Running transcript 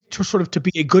to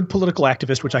be a good political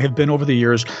activist, which I have been over the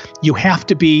years, you have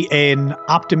to be an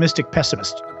optimistic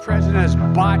pessimist. The president has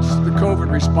botched the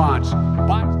COVID response.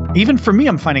 Even for me,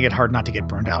 I'm finding it hard not to get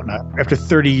burned out after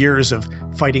 30 years of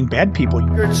fighting bad people.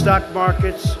 Record stock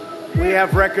markets, we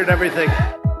have record everything.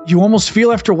 You almost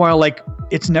feel after a while like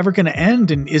it's never going to end,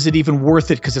 and is it even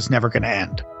worth it because it's never going to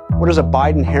end? What does a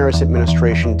Biden-Harris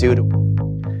administration do to...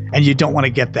 And you don't want to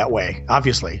get that way,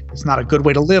 obviously. It's not a good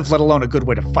way to live, let alone a good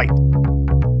way to fight.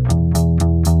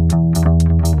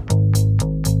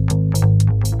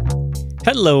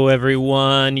 Hello,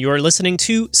 everyone. You're listening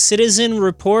to Citizen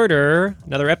Reporter,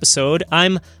 another episode.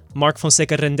 I'm Mark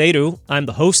Fonseca Rendeiro. I'm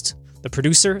the host, the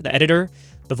producer, the editor,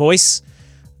 the voice,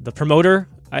 the promoter.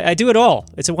 I do it all.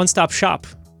 It's a one-stop shop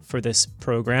for this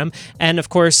program. And of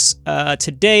course,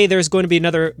 today there's going to be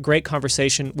another great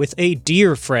conversation with a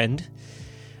dear friend.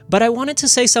 But I wanted to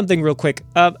say something real quick.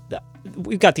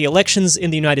 We've got the elections in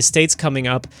the United States coming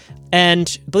up,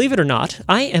 and believe it or not,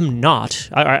 I am not,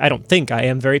 I don't think I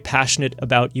am very passionate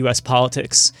about U.S.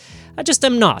 politics. I just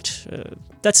am not.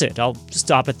 That's it. I'll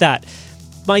stop at that.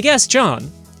 My guest,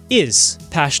 John, is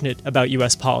passionate about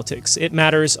U.S. politics. It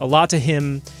matters a lot to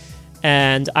him,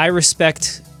 and I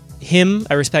respect him.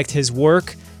 I respect his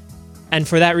work, and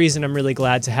for that reason, I'm really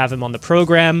glad to have him on the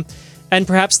program. And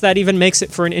perhaps that even makes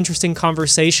it for an interesting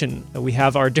conversation. We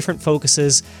have our different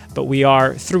focuses, but we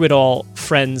are, through it all,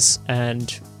 friends,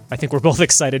 and I think we're both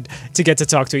excited to get to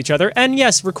talk to each other, and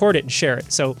yes, record it and share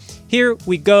it. So here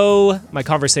we go, my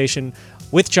conversation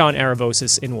with John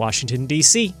Aravosis in Washington,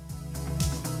 D.C.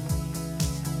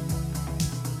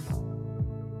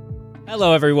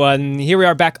 Hello, everyone. Here we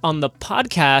are back on the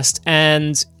podcast,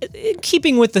 and in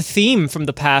keeping with the theme from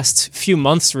the past few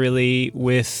months, really,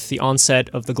 with the onset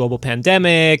of the global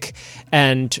pandemic,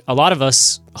 and a lot of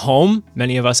us home,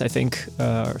 many of us, I think,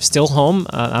 are still home.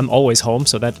 I'm always home,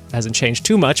 so that hasn't changed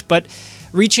too much, but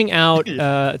reaching out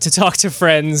to talk to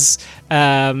friends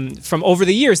from over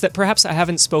the years that perhaps I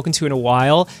haven't spoken to in a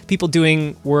while, people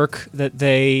doing work that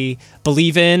they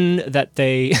believe in, that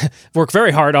they work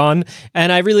very hard on,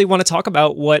 and I really want to talk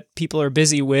about what people are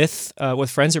busy with, what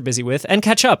friends are busy with, and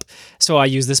catch up. So I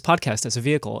use this podcast as a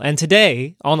vehicle. And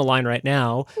today, on the line right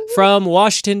now, from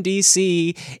Washington,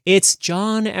 D.C., it's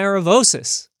John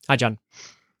Aravosis. Hi, John.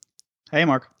 Hey,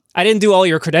 Mark. I didn't do all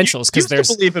your credentials because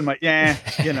there's. Believe in my I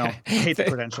hate the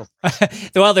credentials.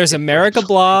 Well, there's America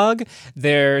Blog,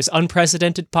 there's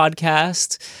Unprecedented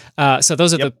Podcast. So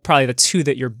those are probably the two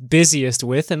that you're busiest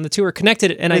with, and the two are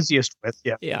connected. And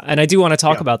yeah, and I do want to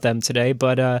talk about them today.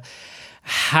 But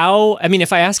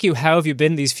if I ask you how have you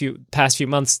been these past few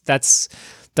months, that's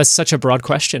such a broad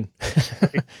question.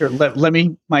 Here, let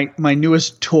me. My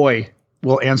newest toy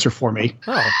will answer for me.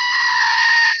 Oh.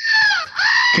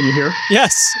 Can you hear?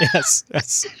 Yes.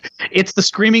 It's the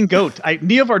Screaming Goat.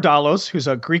 Nia Vardalos, who's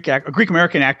a Greek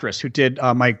American actress who did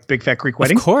My Big Fat Greek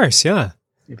Wedding. Of course, yeah.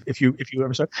 If you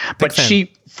ever saw it. But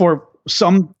she, for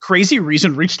some crazy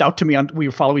reason, reached out to me. We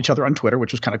follow each other on Twitter,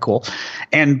 which was kind of cool.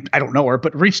 And I don't know her,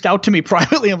 but reached out to me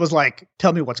privately and was like,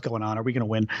 tell me what's going on. Are we going to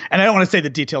win? And I don't want to say the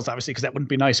details, obviously, because that wouldn't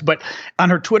be nice. But on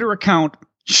her Twitter account,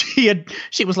 she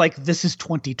was like, this is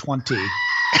 2020.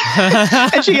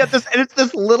 And she had this, and it's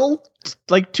this little,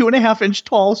 like 2.5 inch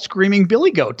tall screaming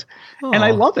billy goat. Aww. And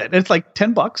I love it. It's like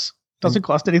 $10, doesn't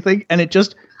cost anything, and it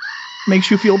just makes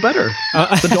you feel better.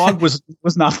 The dog was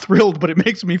not thrilled, but it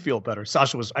makes me feel better.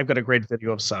 I've got a great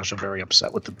video of Sasha very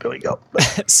upset with the billy goat.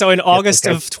 So in August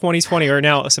of 2020, or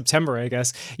now September, I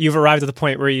guess, you've arrived at the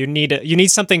point where you need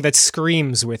something that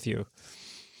screams with you.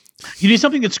 You need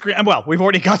something that screams. Well, we've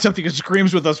already got something that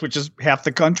screams with us, which is half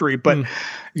the country. But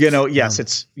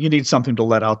yes, you need something to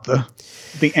let out the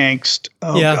angst.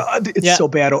 Oh God, it's so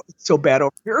bad. It's so bad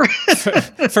over here.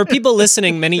 For people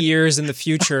listening many years in the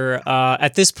future,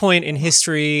 at this point in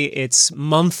history, it's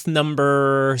month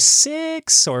number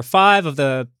 6 or 5 of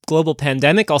the global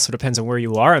pandemic. Also depends on where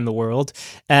you are in the world.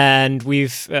 And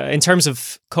we've, in terms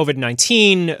of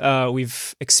COVID-19,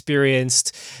 we've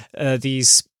experienced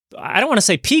these. I don't want to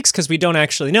say peaks because we don't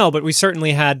actually know, but we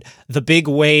certainly had the big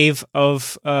wave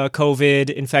of COVID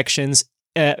infections.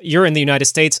 You're in the United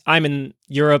States. I'm in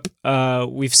Europe.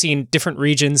 We've seen different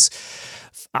regions,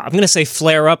 I'm going to say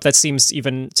flare up. That seems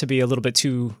even to be a little bit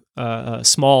too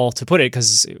small to put it,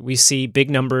 because we see big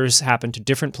numbers happen to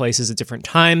different places at different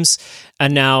times.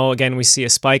 And now, again, we see a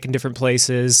spike in different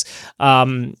places.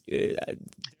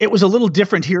 It was a little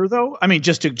different here, though. I mean,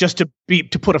 just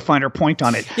to put a finer point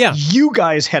on it. Yeah. You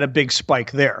guys had a big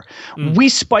spike there. We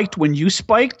spiked when you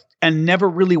spiked and never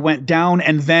really went down,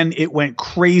 and then it went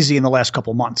crazy in the last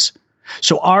couple months.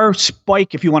 So our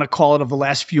spike, if you want to call it, of the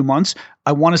last few months,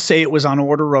 I want to say it was on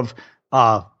order of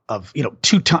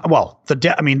 2 times. Well, the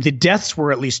deaths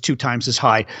were at least 2 times as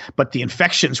high, but the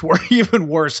infections were even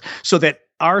worse. So that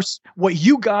what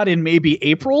you got in maybe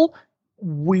April,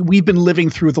 we've been living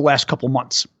through the last couple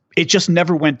months. It just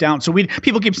never went down. So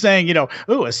people keep saying,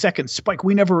 a second spike.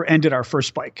 We never ended our first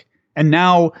spike. And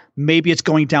now maybe it's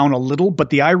going down a little, but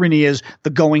the irony is the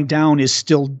going down is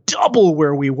still double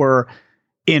where we were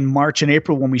in March and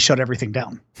April when we shut everything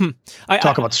down.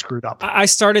 Talk about screwed up. I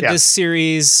started this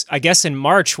series, I guess, in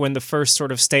March when the first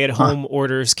sort of stay-at-home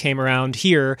orders came around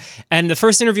here. And the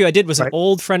first interview I did was an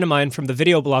old friend of mine from the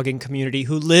video blogging community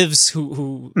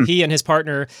who he and his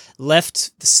partner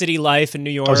left the city life in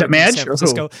New York, was that Madge, San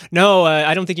Francisco. No,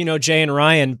 I don't think you know Jay and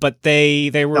Ryan, but they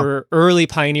were early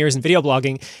pioneers in video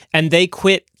blogging, and they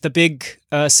quit the big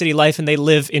city life and they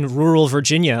live in rural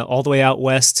Virginia, all the way out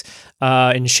west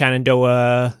in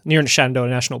Shenandoah, near Shenandoah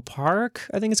National Park,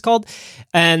 I think it's called.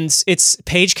 And it's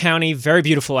Page County, very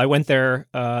beautiful. I went there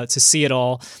to see it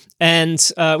all. And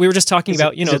we were just talking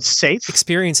about, is it safe?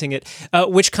 Experiencing it.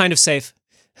 Which kind of safe?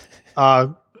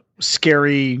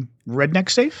 Scary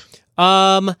redneck safe?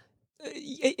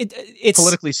 It's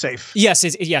politically safe. Yes,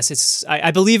 it's. I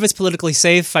believe it's politically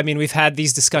safe. I mean, we've had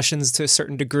these discussions to a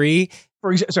certain degree.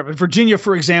 Virginia,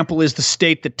 for example, is the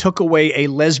state that took away a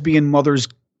lesbian mother's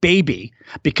baby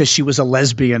because she was a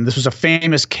lesbian. This was a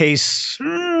famous case,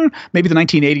 maybe the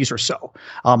 1980s or so.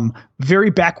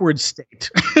 Very backward state.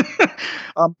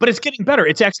 But it's getting better.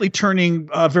 It's actually turning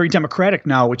very democratic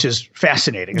now, which is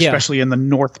fascinating, especially in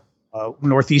the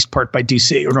northeast part by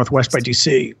DC or northwest by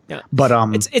DC. Yeah. But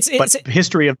it's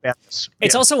history of badness.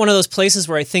 It's also one of those places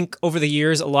where I think over the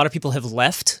years a lot of people have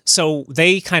left. So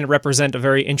they kind of represent a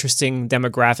very interesting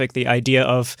demographic, the idea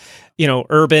of,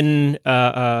 urban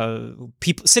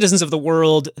people, citizens of the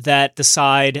world that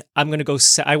decide I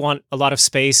want a lot of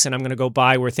space and I'm going to go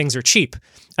buy where things are cheap.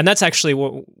 And that's actually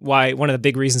why one of the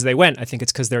big reasons they went. I think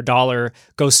it's because their dollar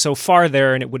goes so far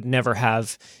there and it would never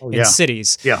have in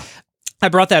cities. Yeah. I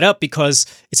brought that up because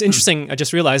it's interesting. I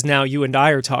just realized now you and I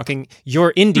are talking.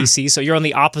 You're in DC, so you're on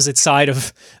the opposite side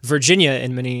of Virginia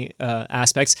in many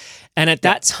aspects. And at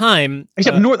that time,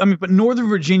 except but Northern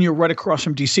Virginia, right across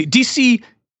from DC. DC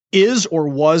is or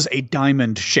was a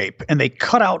diamond shape, and they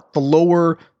cut out the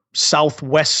lower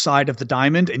southwest side of the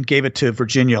diamond and gave it to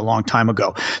Virginia a long time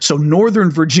ago. So Northern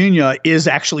Virginia is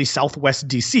actually southwest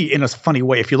DC in a funny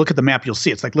way. If you look at the map, you'll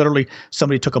see it's like literally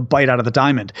somebody took a bite out of the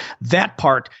diamond. That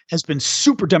part has been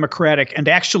super democratic and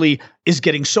actually is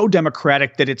getting so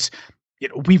democratic that it's,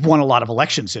 we've won a lot of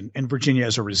elections in Virginia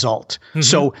as a result. Mm-hmm.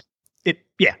 So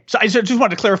So I just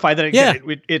wanted to clarify that again.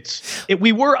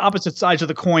 We were opposite sides of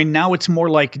the coin. Now it's more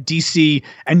like DC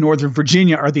and Northern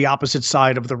Virginia are the opposite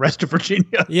side of the rest of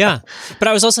Virginia. Yeah. But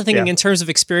I was also thinking in terms of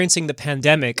experiencing the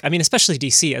pandemic, I mean, especially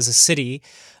DC as a city,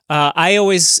 I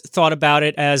always thought about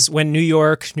it as when New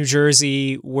York, New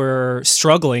Jersey were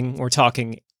struggling. We're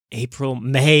talking April,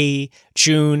 May,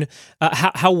 June.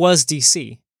 How was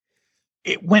DC?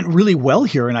 It went really well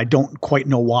here, and I don't quite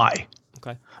know why.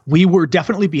 Okay. We were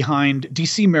definitely behind.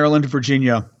 DC, Maryland,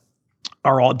 Virginia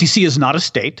are all. DC is not a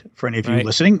state for any of you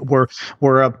listening. We're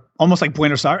almost like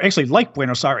Buenos Aires, actually like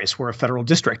Buenos Aires. We're a federal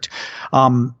district,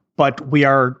 but we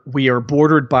are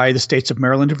bordered by the states of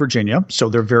Maryland and Virginia, so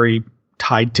they're very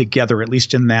tied together, at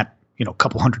least in that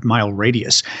couple 100-mile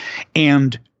radius,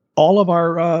 and all of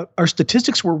our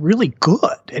statistics were really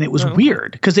good, and it was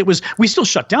weird because we still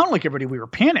shut down like everybody. We were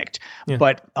panicked,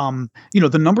 but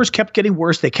the numbers kept getting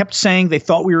worse. They kept saying they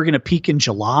thought we were going to peak in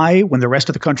July when the rest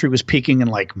of the country was peaking in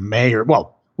like May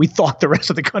we thought the rest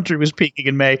of the country was peaking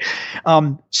in May.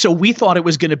 So we thought it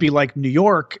was going to be like New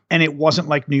York, and it wasn't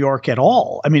like New York at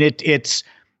all. I mean,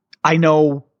 I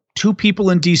know 2 people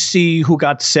in DC who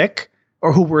got sick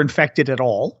or who were infected at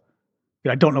all.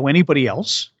 I don't know anybody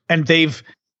else, and they've.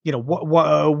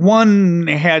 One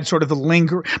had sort of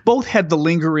both had the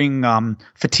lingering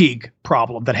fatigue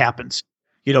problem that happens.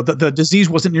 The disease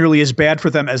wasn't nearly as bad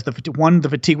for them as the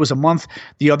fatigue was a month.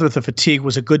 The other, the fatigue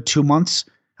was a good 2 months.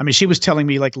 I mean, she was telling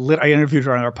me I interviewed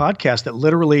her on our podcast that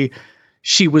literally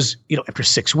she was, after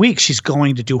 6 weeks, she's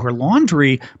going to do her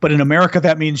laundry. But in America,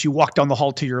 that means you walk down the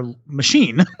hall to your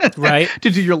machine right to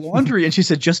do your laundry. And she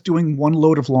said just doing one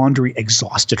load of laundry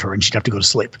exhausted her and she'd have to go to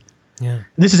sleep. Yeah. And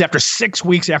this is after 6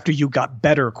 weeks after you got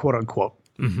better, quote unquote.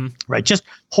 Mm-hmm. Right. Just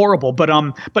horrible. But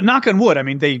knock on wood. I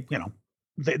mean, they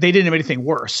didn't have anything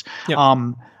worse. Yep.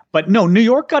 But no, New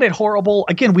York got it horrible.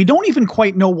 Again, we don't even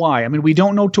quite know why. I mean, we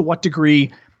don't know to what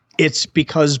degree it's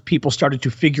because people started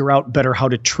to figure out better how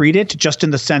to treat it, just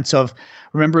in the sense of,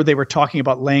 remember they were talking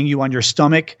about laying you on your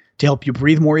stomach to help you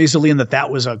breathe more easily, and that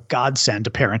was a godsend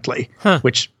apparently,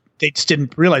 which they just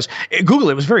didn't realize. Google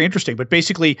it. It was very interesting. But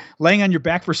basically, laying on your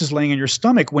back versus laying on your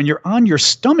stomach. When you're on your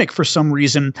stomach, for some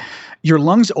reason, your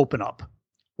lungs open up.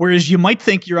 Whereas you might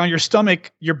think you're on your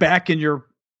stomach, your back and your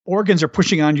organs are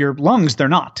pushing on your lungs. They're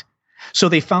not. So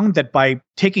they found that by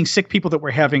taking sick people that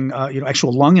were having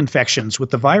actual lung infections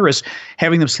with the virus,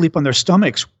 having them sleep on their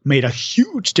stomachs made a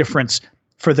huge difference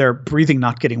for their breathing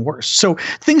not getting worse. So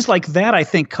things like that, I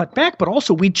think, cut back. But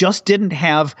also, we just didn't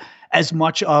have as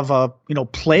much of a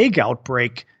plague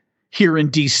outbreak here in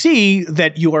D.C.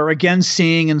 that you are again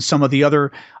seeing in some of the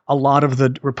other. A lot of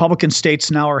the Republican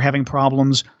states now are having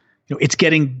problems. It's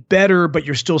getting better, but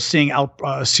you're still seeing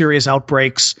serious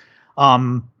outbreaks.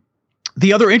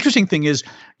 The other interesting thing is,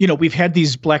 we've had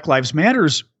these Black Lives Matter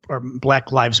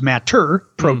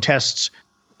protests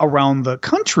around the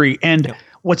country. And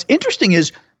what's interesting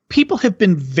is people have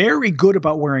been very good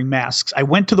about wearing masks. I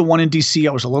went to the one in DC.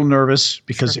 I was a little nervous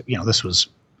because, this was,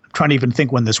 I'm trying to even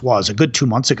think when this was, a good 2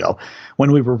 months ago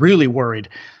when we were really worried.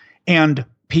 And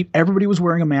everybody was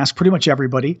wearing a mask, pretty much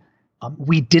everybody.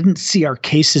 We didn't see our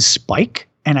cases spike.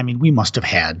 And I mean, we must have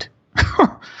had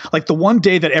like the one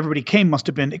day that everybody came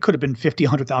it could have been 50,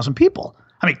 100,000 people.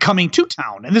 I mean, coming to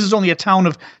town. And this is only a town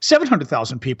of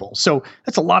 700,000 people. So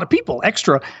that's a lot of people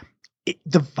extra.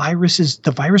 The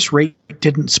virus rate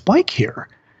didn't spike here.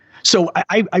 So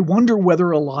I wonder whether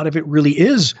a lot of it really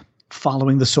is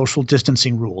following the social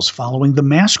distancing rules, following the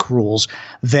mask rules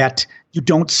that you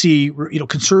don't see,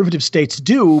 conservative states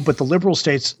do, but the liberal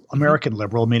states, American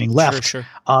liberal, meaning left,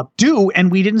 do,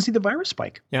 and we didn't see the virus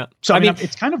spike. Yeah. So I mean,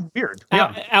 it's kind of weird.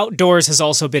 Outdoors has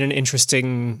also been an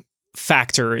interesting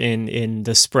factor in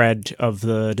the spread of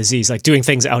the disease, like doing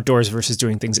things outdoors versus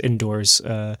doing things indoors.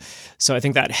 So I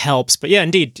think that helps. But yeah,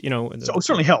 indeed, so it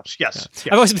certainly helps. Yes.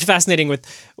 I've always been fascinated with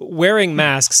wearing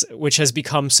masks, which has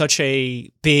become such a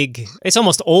big, it's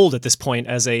almost old at this point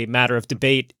as a matter of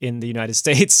debate in the United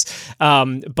States.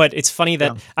 But it's funny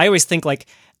that I always think like,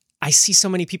 I see so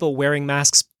many people wearing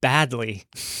masks badly.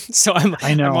 So I'm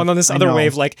on this other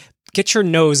wave, like, get your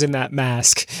nose in that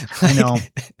mask. I know.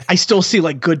 I still see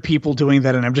like good people doing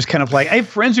that. And I'm just kind of like, I have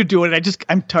friends who do it.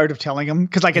 I'm tired of telling them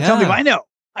because I tell them, I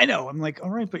know. I'm like, all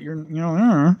right, but you're,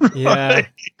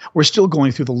 we're still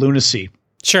going through the lunacy.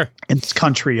 Sure. In this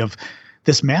country of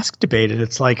this mask debate. And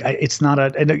it's like, it's not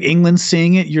and England's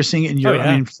seeing it. You're seeing it in Europe.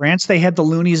 I mean, France, they had the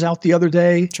loonies out the other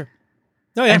day. Sure.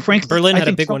 Oh, yeah. And frankly, Berlin had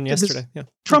a big one yesterday.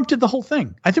 Trump did the whole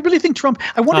thing. I really think Trump.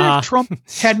 I wonder if Trump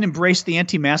hadn't embraced the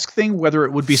anti-mask thing, whether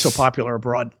it would be so popular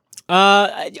abroad.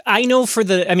 I know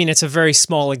it's a very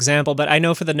small example, but I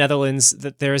know for the Netherlands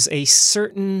that there's a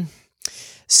certain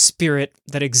spirit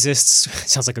that exists. It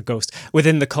sounds like a ghost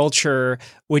within the culture,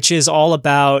 which is all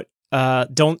about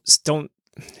don't.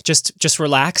 Just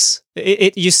relax.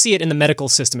 You see it in the medical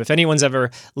system. If anyone's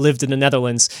ever lived in the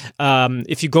Netherlands,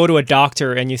 if you go to a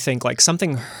doctor and you think like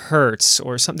something hurts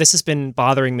or this has been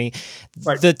bothering me,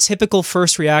 the typical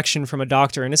first reaction from a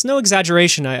doctor, and it's no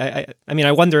exaggeration. I mean,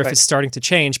 I wonder if it's starting to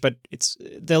change, but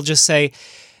they'll just say,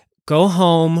 go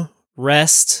home,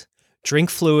 rest, drink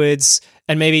fluids,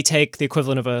 and maybe take the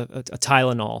equivalent of a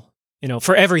Tylenol.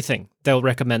 For everything, they'll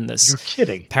recommend this. You're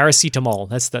kidding. Paracetamol,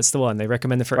 that's the one. They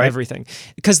recommend it for everything.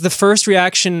 Because the first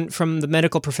reaction from the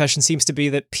medical profession seems to be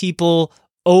that people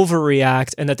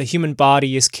overreact and that the human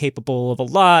body is capable of a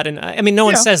lot. And I mean, no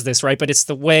one says this, right? But it's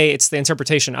the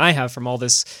interpretation I have from all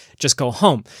this, just go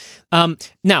home.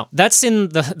 Now, that's in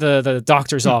the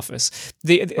doctor's office.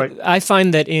 I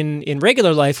find that in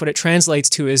regular life, what it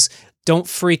translates to is don't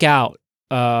freak out.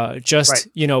 Be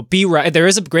right. There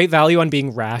is a great value on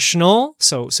being rational.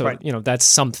 So that's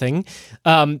something.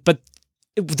 But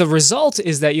the result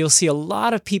is that you'll see a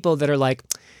lot of people that are like,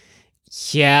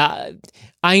 yeah,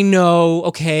 I know.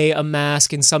 Okay, a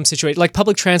mask in some situations, like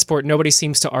public transport. Nobody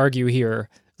seems to argue here.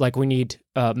 Like we need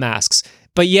masks,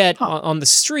 but yet on the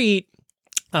street.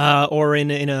 Or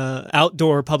in a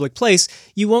outdoor public place,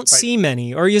 you won't see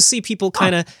many, or you see people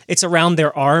kind of, it's around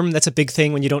their arm. That's a big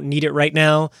thing when you don't need it right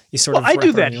now. You sort of. I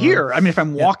do that here. I mean, if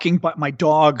I'm walking by my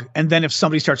dog, and then if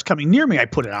somebody starts coming near me, I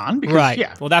put it on. Because,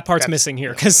 well, that part's missing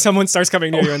here because someone starts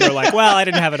coming near you and they're like, "Well, I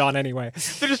didn't have it on anyway."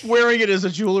 They're just wearing it as a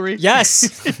jewelry.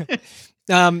 Yes.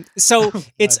 So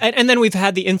it's, and then we've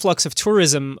had the influx of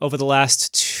tourism over the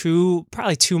last 2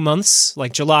 months.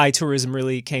 Like July, tourism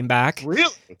really came back.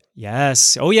 Really?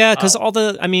 Yes. Oh yeah. Because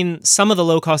some of the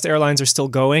low cost airlines are still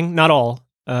going. Not all.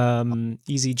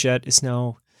 EasyJet is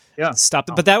now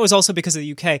stopped. But that was also because of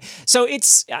the UK. So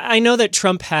I know that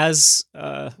Trump has,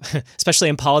 especially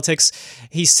in politics,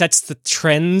 he sets the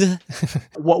trend.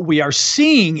 What we are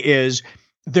seeing is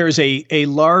there's a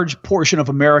large portion of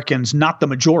Americans, not the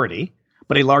majority,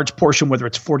 but a large portion, whether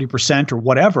it's 40% or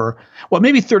whatever, well,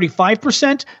 maybe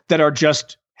 35% that are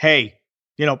just, hey,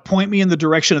 point me in the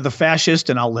direction of the fascist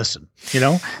and I'll listen,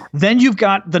 Then you've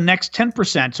got the next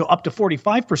 10%, so up to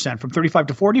 45%, from 35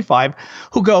 to 45,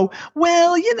 who go,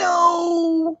 well,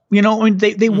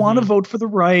 they want to vote for the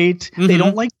right. Mm-hmm. They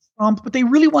don't like Trump, but they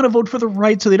really want to vote for the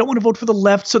right, so they don't want to vote for the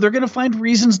left. So they're going to find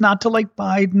reasons not to like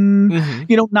Biden,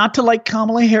 not to like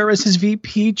Kamala Harris, his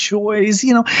VP choice,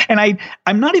 and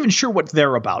I'm not even sure what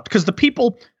they're about, because the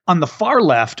people on the far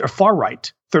left or far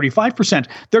right, 35%,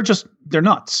 they're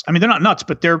nuts. I mean, they're not nuts,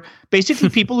 but they're basically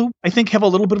people who I think have a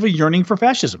little bit of a yearning for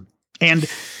fascism. And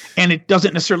it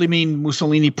doesn't necessarily mean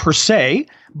Mussolini per se,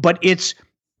 but it's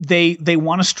they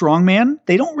want a strong man.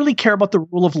 They don't really care about the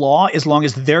rule of law as long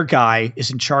as their guy is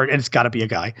in charge, and it's got to be a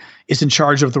guy, is in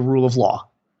charge of the rule of law.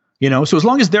 So as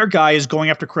long as their guy is going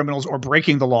after criminals or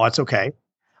breaking the law, it's okay.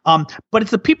 But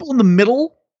it's the people in the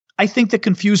middle, I think, that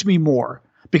confuse me more,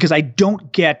 because I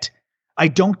don't get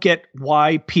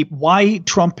why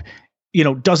Trump,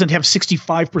 doesn't have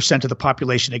 65% of the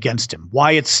population against him.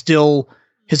 Why it's still,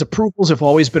 his approvals have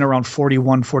always been around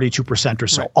 41, 42% or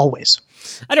so, right. Always.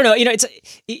 I don't know. It's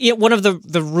one of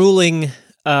the ruling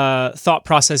thought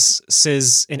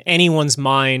processes in anyone's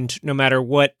mind, no matter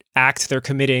what act they're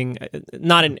committing,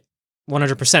 not in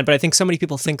 100%, but I think so many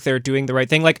people think they're doing the right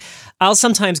thing. Like, I'll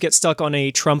sometimes get stuck on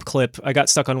a Trump clip. I got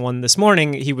stuck on one this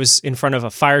morning. He was in front of a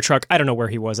fire truck. I don't know where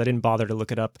he was. I didn't bother to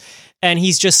look it up. And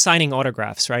he's just signing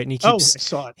autographs, right? And he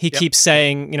keeps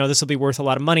saying, this will be worth a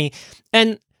lot of money.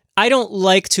 And I don't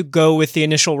like to go with the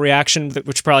initial reaction,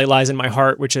 which probably lies in my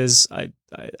heart, which is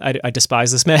I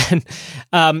despise this man.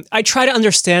 I try to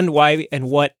understand why and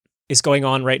what is going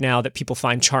on right now that people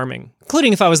find charming,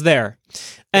 including if I was there.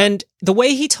 And the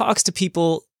way he talks to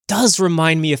people does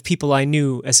remind me of people I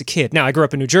knew as a kid. Now, I grew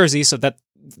up in New Jersey, so that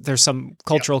there's some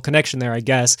cultural connection there, I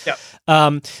guess.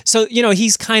 So,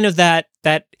 he's kind of that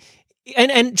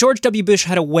and George W. Bush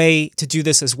had a way to do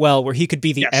this as well, where he could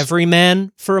be the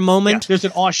everyman for a moment. There's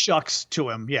an aw shucks to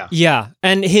him, Yeah,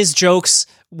 and his jokes,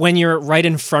 when you're right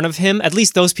in front of him, at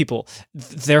least those people,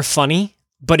 they're funny.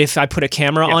 But if I put a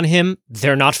camera on him,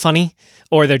 they're not funny,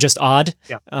 or they're just odd.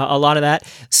 A lot of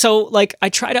that. So, I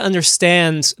try to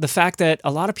understand the fact that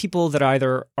a lot of people that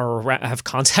either have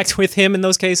contact with him in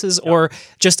those cases, or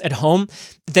just at home,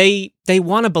 they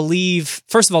want to believe,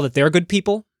 first of all, that they're good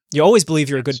people. You always believe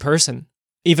you're a good person,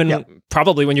 even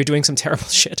probably when you're doing some terrible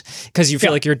shit, because you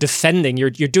feel like you're defending, you're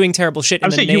doing terrible shit in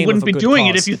the name of a good cause. You wouldn't be doing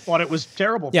it if you thought it was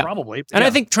terrible, probably. And I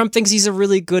think Trump thinks he's a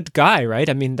really good guy, right?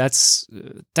 I mean, that's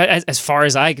as far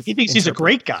as I. He thinks he's a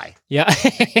great guy. Yeah.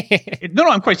 No,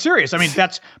 I'm quite serious. I mean,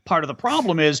 that's part of the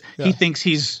problem is he thinks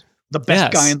he's the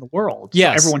best guy in the world. So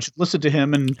everyone should listen to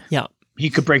him, and he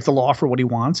could break the law for what he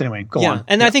wants. Anyway, go on.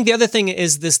 And I think the other thing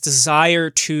is this desire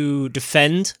to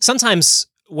defend. Sometimes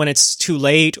when it's too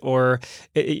late or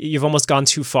you've almost gone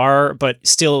too far, but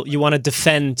still you want to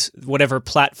defend whatever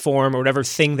platform or whatever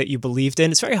thing that you believed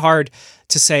in. It's very hard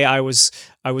to say I was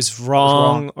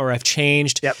wrong or I've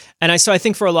changed. And so I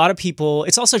think for a lot of people,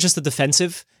 it's also just the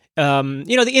defensive.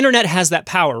 The internet has that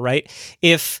power, right?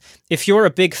 If you're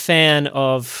a big fan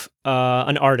of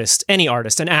an artist, any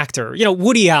artist, an actor,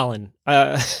 Woody Allen,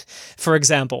 for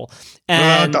example,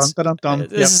 and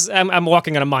I'm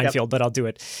walking on a minefield, but I'll do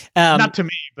it. Not to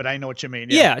me, but I know what you mean.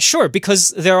 Yeah, sure, because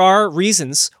there are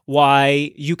reasons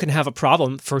why you can have a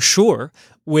problem, for sure,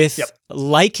 with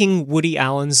liking Woody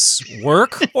Allen's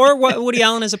work or Woody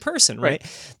Allen as a person, right?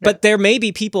 But there may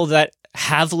be people that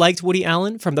have liked Woody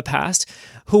Allen from the past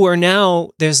who are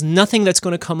now, there's nothing that's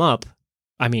going to come up.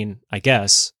 I mean, I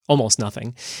guess almost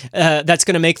nothing that's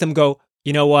going to make them go,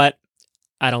 you know what?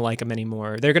 I don't like him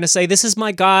anymore. They're going to say, this is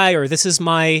my guy, or this is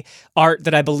my art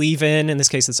that I believe in. In this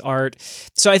case, it's art.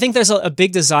 So I think there's a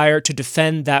big desire to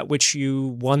defend that which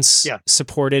you once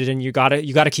supported, and you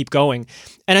gotta keep going.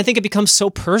 And I think it becomes so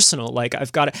personal. I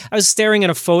was staring at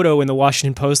a photo in the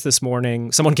Washington Post this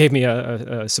morning. Someone gave me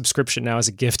a subscription now as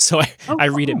a gift, so I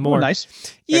read it more.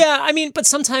 Nice. Yeah, I mean, but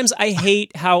sometimes I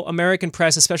hate how American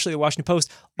press, especially the Washington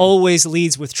Post, always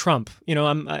leads with Trump.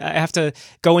 I have to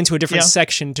go into a different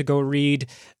section to go read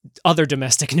other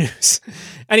domestic news.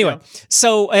 Anyway,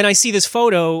 so, and I see this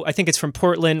photo, I think it's from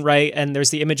Portland, right? And there's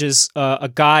the images, a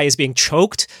guy is being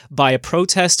choked by a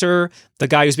protester. The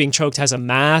guy who's being choked has a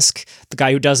mask. The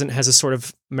guy who doesn't has a sort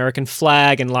of American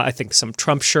flag and I think some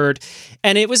Trump shirt.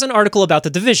 And it was an article about the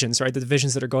divisions, right? The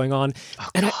divisions that are going on.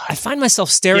 And I find myself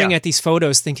staring at these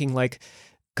photos thinking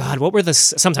God,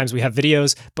 sometimes we have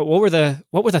videos, but what were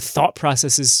the thought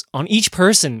processes on each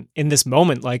person in this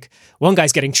moment? Like, one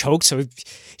guy's getting choked, so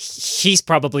he's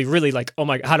probably really like, oh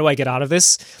my, how do I get out of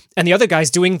this? And the other guy's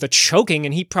doing the choking,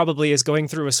 and he probably is going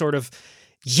through a sort of,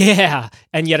 yeah,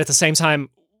 and yet at the same time,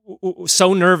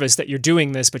 so nervous that you're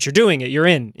doing this, but you're doing it, you're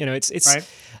in, it's, right.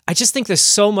 I just think there's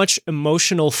so much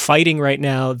emotional fighting right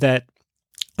now that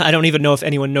I don't even know if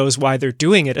anyone knows why they're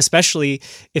doing it, especially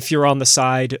if you're on the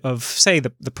side of, say,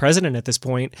 the president at this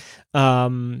point.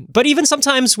 But even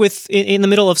sometimes in the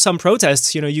middle of some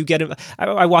protests, you get,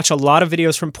 I watch a lot of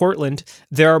videos from Portland.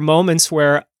 There are moments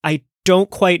where I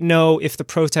don't quite know if the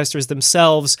protesters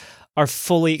themselves are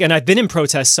fully, and I've been in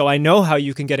protests, so I know how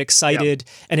you can get excited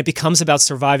and it becomes about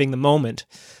surviving the moment.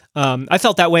 I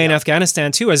felt that way in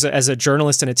Afghanistan too, as a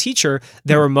journalist and a teacher.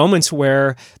 There were moments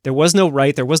where there was no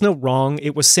right, there was no wrong.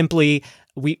 It was simply,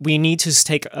 we need to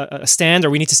take a stand, or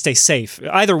we need to stay safe.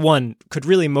 Either one could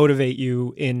really motivate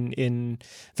you in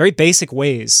very basic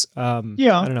ways. I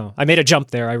don't know. I made a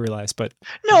jump there, I realized, but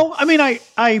no, I mean,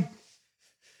 I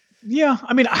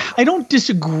don't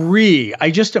disagree. I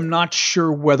just am not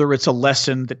sure whether it's a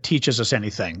lesson that teaches us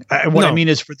anything. I mean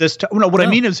is for this. I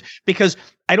mean is because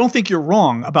I don't think you're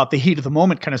wrong about the heat of the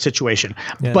moment kind of situation.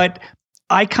 Yeah. But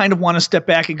I kind of want to step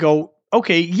back and go,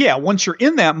 okay, yeah, once you're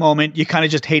in that moment, you kind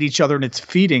of just hate each other and it's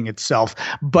feeding itself.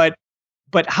 But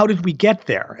how did we get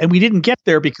there? And we didn't get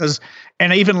there because,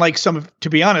 and I even like to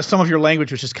be honest, some of your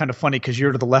language was just kind of funny because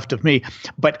you're to the left of me.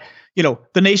 But,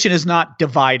 the nation is not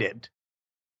divided.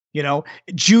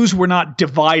 Jews were not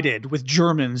divided with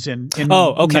Germans in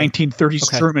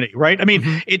 1930s Germany, right? I mean,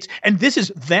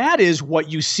 that is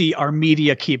what you see our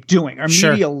media keep doing. Our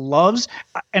media loves,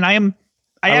 and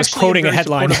I was quoting a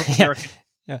headline.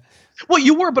 Yeah. Well,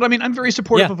 you were, but I mean, I'm very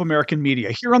supportive of American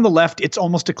media. Here on the left, it's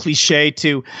almost a cliche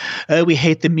to, we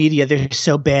hate the media. They're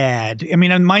so bad. I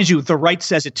mean, and mind you, the right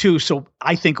says it too. So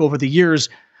I think over the years,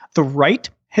 the right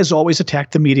has always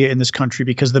attacked the media in this country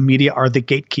because the media are the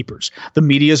gatekeepers. The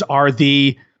medias are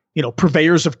the,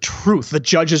 purveyors of truth, the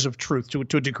judges of truth to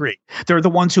a degree. They're the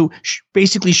ones who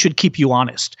basically should keep you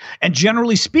honest. And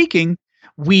generally speaking,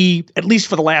 we, at least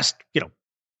for the last,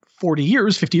 40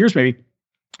 years, 50 years maybe,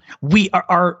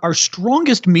 our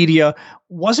strongest media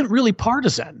wasn't really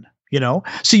partisan.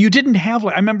 So you didn't have,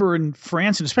 I remember in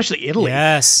France and especially Italy,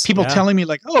 people telling me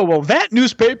like, oh, well, that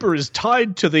newspaper is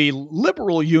tied to the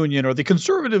liberal union or the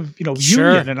conservative,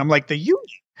 union. And I'm like, the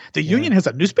union has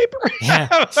a newspaper? Yeah.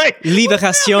 Like,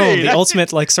 Libération, the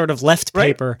ultimate like sort of left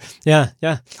paper. Yeah.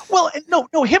 Yeah. Well,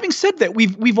 no, having said that,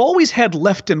 we've always had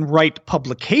left and right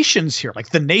publications here. Like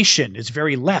The Nation is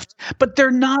very left, but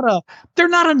they're not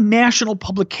a national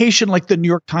publication like the New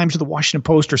York Times or the Washington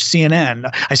Post or CNN.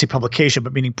 I say publication,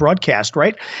 but meaning broadcast,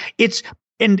 right? It's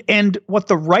and what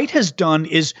the right has done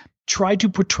is try to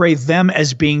portray them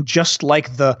as being just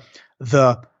like the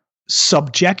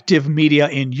subjective media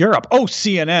in Europe. Oh,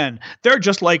 CNN, they're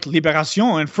just like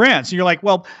Libération in France. And you're like,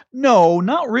 well, no,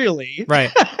 not really. Right.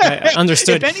 I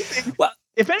understood.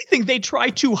 If anything, they try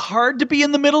too hard to be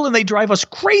in the middle and they drive us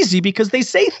crazy because they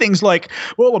say things like,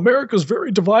 well, America's very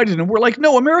divided. And we're like,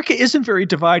 no, America isn't very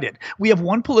divided. We have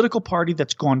one political party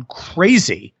that's gone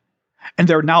crazy and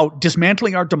they're now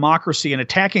dismantling our democracy and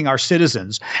attacking our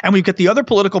citizens. And we've got the other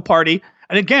political party.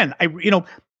 And again,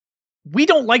 we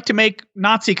don't like to make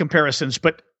Nazi comparisons,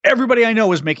 but everybody I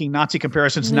know is making Nazi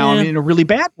comparisons now in a really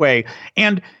bad way.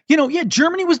 And,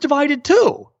 Germany was divided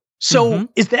too. So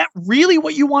is that really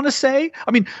what you want to say?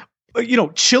 I mean,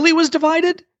 Chile was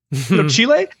divided.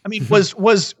 Chile? I mean,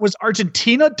 was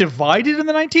Argentina divided in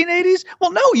the 1980s?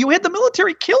 Well, no, you had the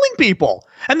military killing people.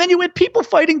 And then you had people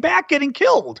fighting back getting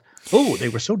killed. Oh, they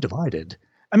were so divided.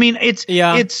 I mean, it's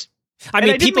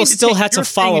people still had to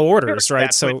follow orders,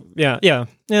 right? So, yeah.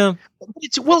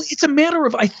 It's a matter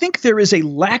of, I think there is a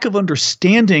lack of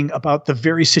understanding about the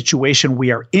very situation we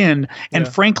are in. And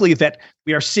frankly, that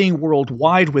we are seeing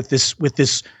worldwide with this,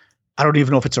 I don't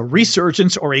even know if it's a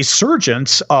resurgence or a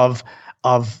surgence of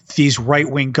these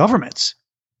right-wing governments,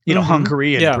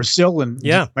 Hungary and Brazil and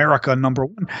America, number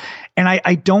one. And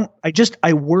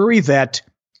I worry that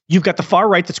you've got the far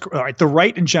right the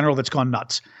right in general that's gone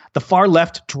nuts. The far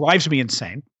left drives me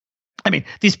insane. I mean,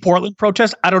 these Portland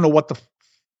protests, I don't know what the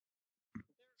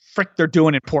frick they're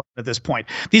doing in Portland at this point.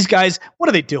 These guys, what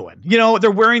are they doing?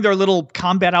 They're wearing their little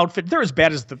combat outfit. They're as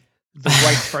bad as the right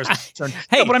as far as concerned.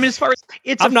 Hey, but I mean, as far as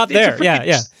I'm not there.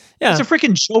 Yeah. It's a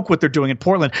freaking joke what they're doing in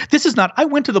Portland. This is not. I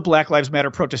went to the Black Lives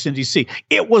Matter protest in DC.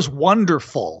 It was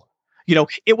wonderful.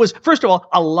 It was, first of all,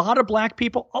 a lot of black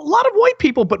people, a lot of white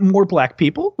people, but more black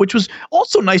people, which was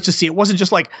also nice to see. It wasn't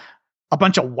just like a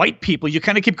bunch of white people, you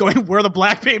kind of keep going, where are the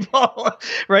black people,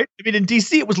 right? I mean, in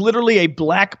DC, it was literally a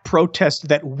black protest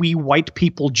that we white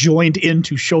people joined in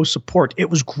to show support. It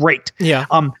was great. Yeah.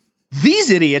 These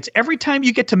idiots, every time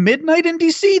you get to midnight in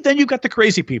DC, then you got the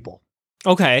crazy people.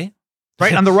 Okay.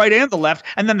 Right, on the right and the left.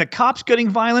 And then the cops getting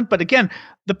violent. But again,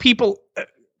 the people,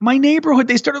 my neighborhood,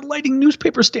 they started lighting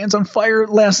newspaper stands on fire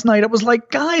last night. I was like,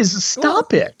 guys,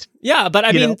 stop it. Yeah, but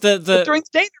I mean, but during the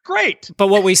day, they're great. But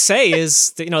what we say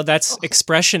is, that, that's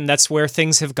expression. That's where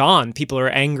things have gone. People are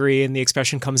angry, and the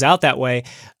expression comes out that way.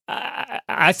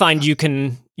 I find you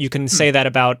can say that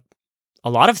about a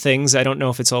lot of things. I don't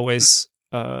know if it's always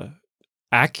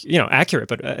accurate,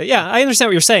 but yeah, I understand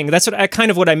what you're saying. That's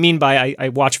what I mean by I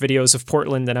watch videos of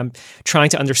Portland, and I'm trying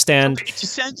to understand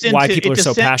why people are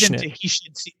so passionate.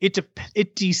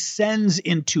 It descends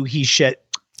into he should.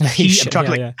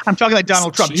 I'm talking like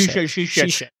Donald Trump. She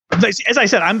should. As I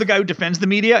said, I'm the guy who defends the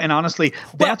media, and honestly,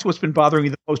 that's what's been bothering me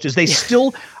the most is they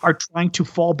still are trying to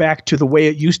fall back to the way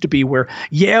it used to be where,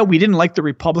 we didn't like the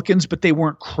Republicans, but they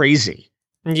weren't crazy.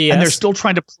 Yes. And they're still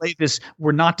trying to play this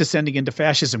we're not descending into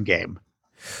fascism game.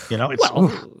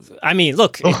 I mean,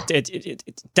 look,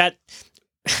 that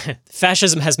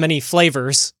fascism has many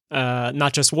flavors,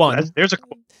 not just one. There's a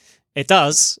It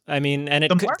does. I mean, and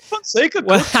the Mark Fonseca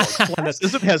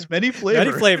classicism has many flavors.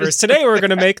 Many flavors. Today we're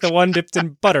going to make the one dipped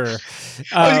in butter.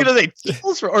 I was going to say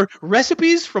tales or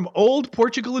recipes from old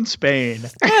Portugal and Spain.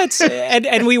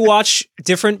 And we watch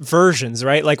different versions,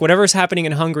 right? Like whatever's happening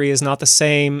in Hungary is not the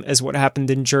same as what happened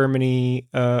in Germany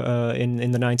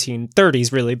in the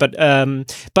 1930s, really.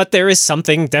 But there is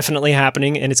something definitely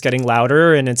happening, and it's getting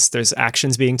louder, and there's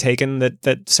actions being taken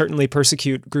that certainly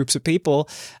persecute groups of people,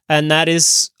 and that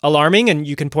is alarming, and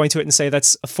you can point to it and say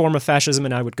that's a form of fascism,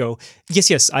 and I would go,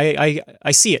 yes, I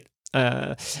see it.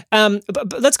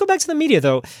 But let's go back to the media,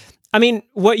 though. I mean,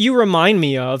 what you remind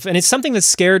me of, and it's something that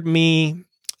scared me,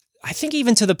 I think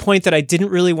even to the point that I didn't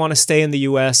really want to stay in the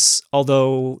U.S.,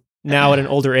 although now at an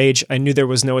older age, I knew there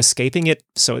was no escaping it,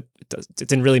 so it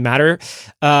didn't really matter.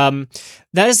 That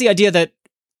is the idea that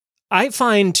I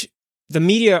find the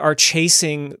media are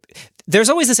chasing. There's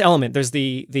always this element. There's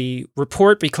the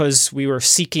report because we were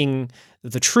seeking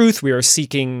the truth. We are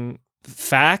seeking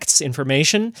facts,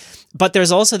 information. But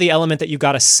there's also the element that you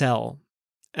got to sell.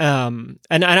 And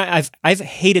I've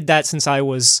hated that since I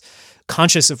was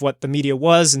conscious of what the media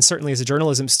was, and certainly as a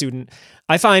journalism student.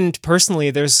 I find personally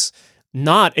there's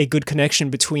not a good connection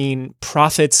between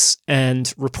profits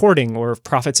and reporting, or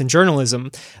profits and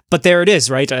journalism, but there it is,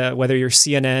 right? Whether you're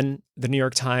CNN, the New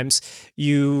York Times,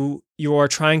 you are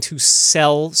trying to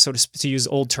sell, so to use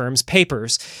old terms,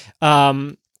 papers.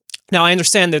 Now, I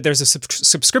understand that there's a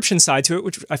subscription side to it,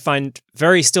 which I find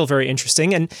still very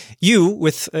interesting. And you,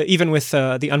 even with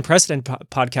the Unprecedented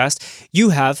podcast, you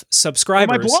have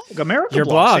subscribers. My blog, America Your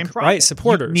blog, same right?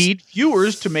 Supporters. You need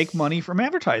viewers to make money from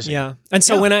advertising. Yeah, and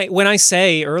so when I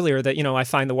say earlier that I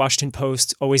find the Washington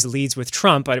Post always leads with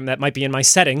Trump, that might be in my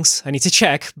settings. I need to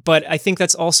check, but I think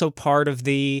that's also part of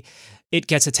it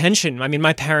gets attention. I mean,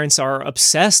 my parents are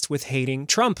obsessed with hating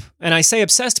Trump. And I say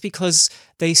obsessed because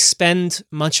they spend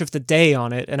much of the day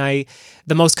on it. And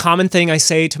the most common thing I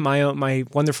say to my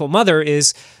wonderful mother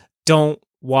is, don't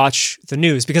watch the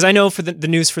news. Because I know for the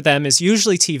news for them is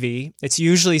usually TV. It's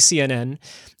usually CNN.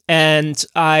 And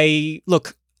I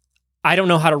don't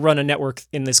know how to run a network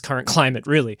in this current climate,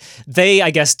 really. They,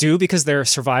 I guess, do because they're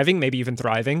surviving, maybe even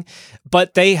thriving.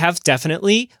 But they have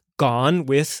definitely gone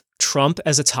with Trump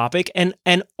as a topic and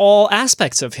all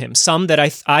aspects of him. Some that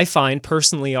I find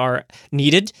personally are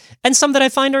needed, and some that I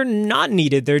find are not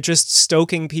needed. They're just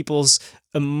stoking people's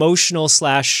emotional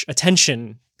 /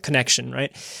 attention connection,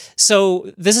 right?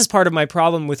 So this is part of my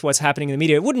problem with what's happening in the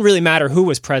media. It wouldn't really matter who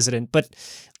was president, but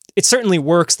it certainly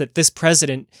works that this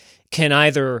president can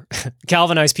either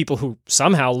galvanize people who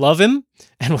somehow love him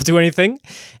and will do anything,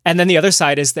 and then the other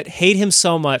side is that hate him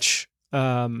so much,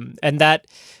 and that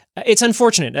it's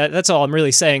unfortunate. That's all I'm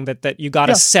really saying, that you got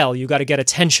to sell, you got to get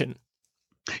attention.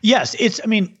 Yes,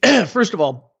 first of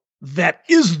all, that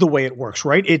is the way it works,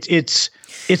 right? It's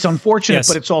unfortunate,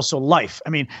 but it's also life. I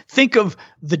mean, think of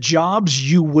the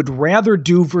jobs you would rather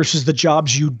do versus the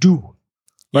jobs you do.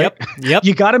 Right? Yep.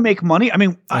 You got to make money. I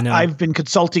mean, I've been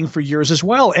consulting for years as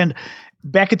well. And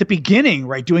back at the beginning,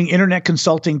 right, doing internet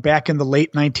consulting back in the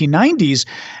late 1990s,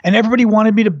 and everybody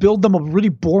wanted me to build them a really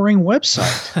boring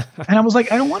website. And I was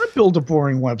like, I don't want to build a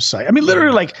boring website. I mean,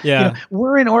 literally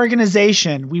we're an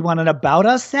organization. We want an about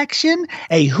us section,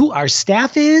 who our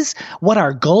staff is, what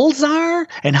our goals are,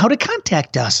 and how to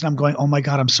contact us. And I'm going, oh my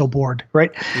God, I'm so bored.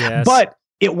 Right. Yes. But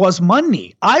it was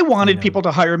money. I wanted people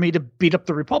to hire me to beat up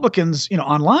the Republicans,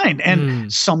 online,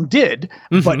 and some did,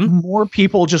 but more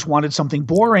people just wanted something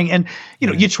boring. And,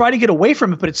 you try to get away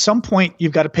from it, but at some point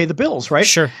you've got to pay the bills, right?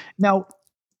 Sure. Now,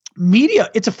 media,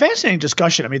 it's a fascinating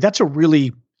discussion. I mean, that's a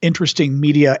really interesting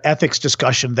media ethics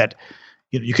discussion that,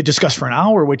 you could discuss for an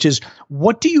hour, which is,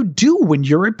 what do you do when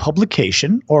you're a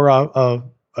publication or a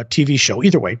TV show?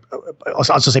 Either way, I'll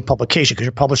also say publication, because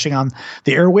you're publishing on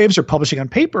the airwaves or publishing on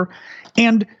paper,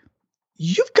 and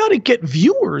you've got to get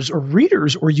viewers or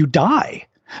readers or you die.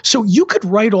 So you could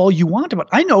write all you want about.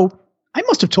 I know I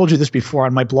must have told you this before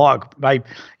on my blog.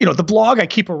 The blog I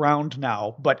keep around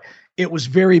now, but it was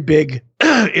very big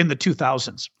in the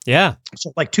 2000s. Yeah.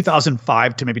 So like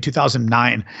 2005 to maybe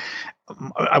 2009,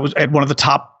 I was at one of the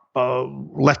top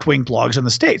left-wing blogs in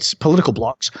the States, political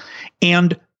blogs.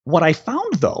 And what I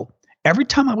found, though, every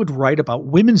time I would write about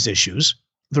women's issues,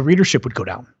 the readership would go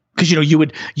down, because you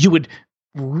would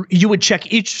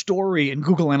check each story in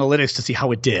Google Analytics to see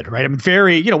how it did, right? I mean,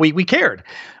 we cared.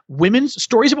 Women's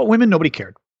stories about women, nobody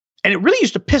cared, and it really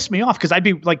used to piss me off, because I'd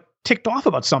be like ticked off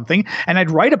about something and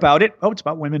I'd write about it. Oh, it's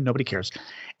about women, nobody cares,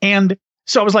 and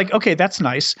so I was like, okay, that's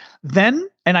nice. Then,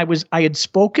 and I had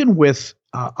spoken with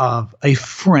a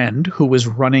friend who was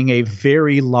running a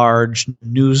very large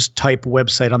news type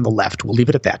website on the left. We'll leave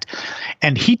it at that.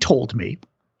 And he told me,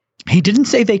 he didn't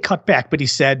say they cut back, but he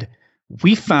said,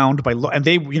 we found and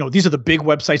they, these are the big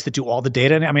websites that do all the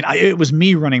data. And I mean, it was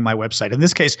me running my website. In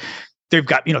this case, they've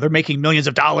got, they're making millions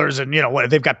of dollars, and,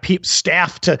 they've got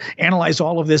staff to analyze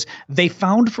all of this. They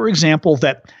found, for example,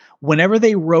 that whenever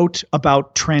they wrote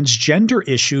about transgender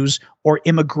issues or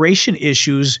immigration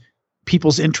issues,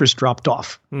 people's interest dropped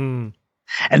off. And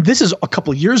this is a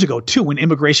couple of years ago, too, when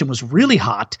immigration was really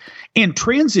hot and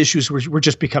trans issues were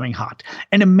just becoming hot.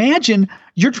 And imagine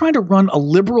you're trying to run a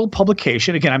liberal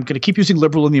publication. Again, I'm going to keep using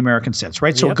liberal in the American sense,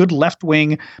 right? So a good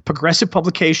left-wing progressive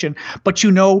publication. But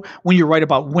when you write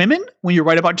about women, when you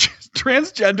write about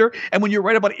transgender, and when you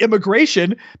write about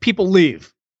immigration, people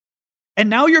leave. And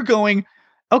now you're going,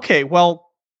 okay,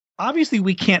 well, obviously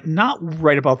we can't not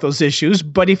write about those issues,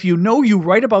 but if you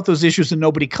write about those issues and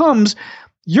nobody comes,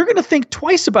 you're going to think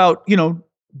twice about,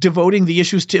 devoting the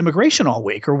issues to immigration all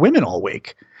week or women all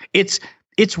week. It's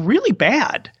really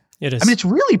bad. It is. I mean, it's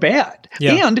really bad.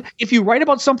 Yeah. And if you write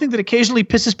about something that occasionally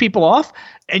pisses people off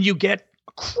and you get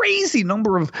a crazy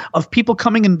number of people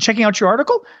coming and checking out your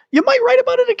article, you might write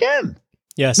about it again.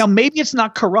 Yes. Now, maybe it's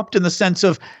not corrupt in the sense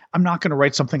of, I'm not going to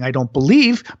write something I don't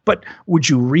believe, but would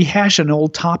you rehash an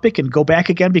old topic and go back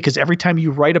again? Because every time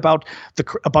you write about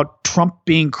Trump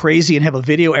being crazy and have a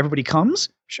video, everybody comes.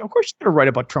 Of course, you're going to write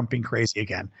about Trump being crazy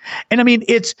again. And I mean,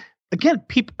 it's, again,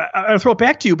 people, I'll throw it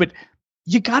back to you, but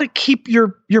you got to keep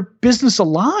your business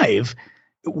alive.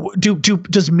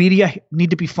 Does media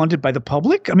need to be funded by the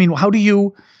public? I mean, how do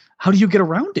you get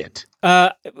around it?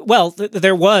 Well,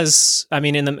 there was. I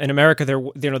mean, in America, there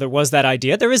was that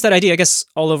idea. There is that idea, I guess,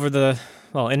 all over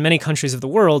in many countries of the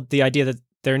world, the idea that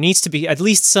there needs to be at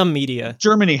least some media.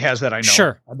 Germany has that, I know.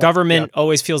 Sure. Government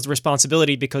always feels the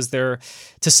responsibility because they're,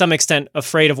 to some extent,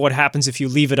 afraid of what happens if you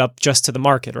leave it up just to the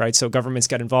market, right? So governments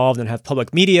get involved and have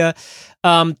public media.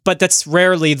 But that's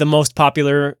rarely the most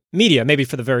popular media, maybe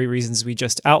for the very reasons we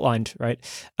just outlined, right?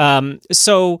 You're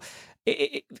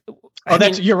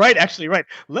right. Actually, right.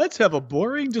 Let's have a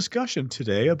boring discussion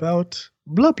today about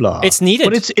blah blah. It's needed,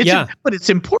 but it's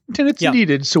important and it's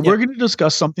needed. So we're going to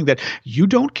discuss something that you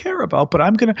don't care about, but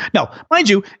I'm going to. Now, mind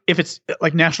you, if it's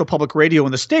like National Public Radio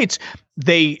in the States,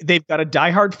 they've got a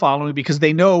diehard following because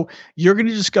they know you're going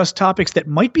to discuss topics that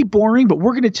might be boring, but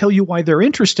we're going to tell you why they're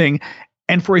interesting.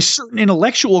 And for a certain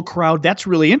intellectual crowd, that's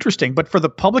really interesting. But for the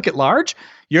public at large,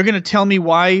 you're going to tell me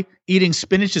why eating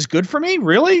spinach is good for me?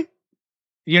 Really?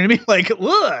 You know what I mean? Like,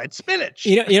 ugh, it's spinach.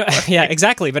 Yeah,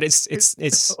 exactly. But it's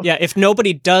if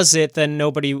nobody does it, then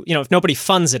nobody, if nobody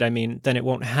funds it, I mean, then it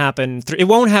won't happen. It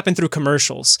won't happen through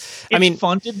commercials.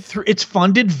 It's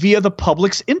funded via the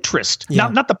public's interest,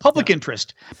 not the public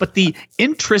interest, but the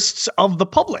interests of the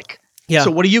public. Yeah.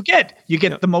 So what do you get? You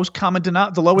get the most common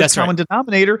the lowest common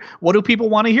denominator. What do people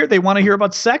want to hear? They want to hear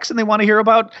about sex and they want to hear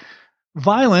about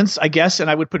violence, I guess,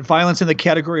 and I would put violence in the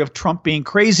category of Trump being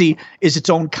crazy is its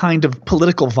own kind of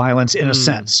political violence in a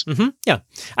sense. Mm-hmm. Yeah.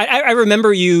 I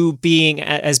remember you being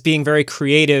very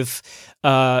creative,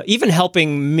 even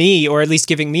helping me, or at least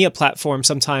giving me a platform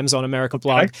sometimes on American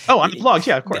Blog. Okay. Oh, on the blog,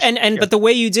 yeah, of course. But the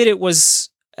way you did it was,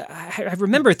 I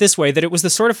remember it this way, that it was the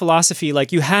sort of philosophy,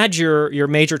 like you had your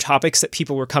major topics that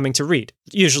people were coming to read,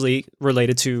 usually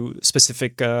related to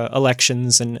specific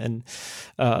elections and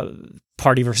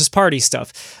party versus party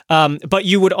stuff. But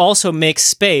you would also make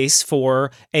space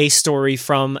for a story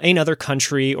from another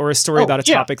country or a story about a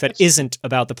topic that isn't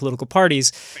about the political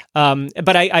parties.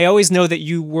 But I always know that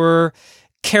you were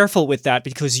careful with that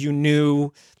because you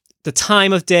knew the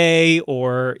time of day,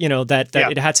 or that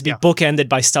it had to be bookended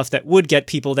by stuff that would get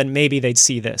people, then maybe they'd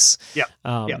see this.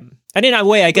 And in a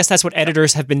way, I guess that's what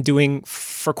editors have been doing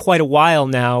for quite a while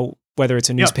now, whether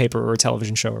it's a newspaper or a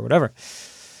television show or whatever.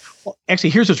 Well, actually,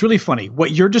 here's what's really funny.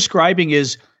 What you're describing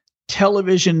is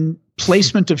television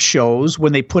placement of shows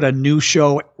when they put a new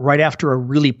show right after a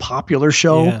really popular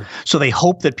show. Yeah. So they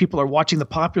hope that people are watching the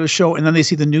popular show, and then they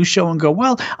see the new show and go,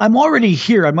 well, I'm already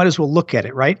here. I might as well look at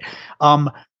it, right?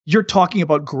 You're talking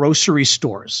about grocery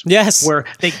stores. Yes. Where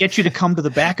they get you to come to the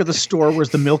back of the store where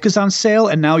the milk is on sale,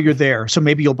 and now you're there. So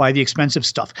maybe you'll buy the expensive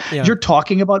stuff. Yeah. You're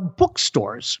talking about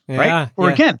bookstores, right?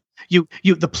 Or again, you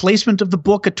the placement of the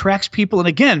book attracts people. And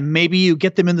again, maybe you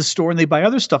get them in the store and they buy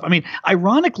other stuff. I mean,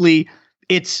 ironically,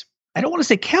 it's, I don't want to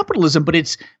say capitalism, but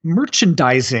it's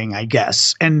merchandising, I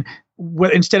guess. And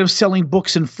instead of selling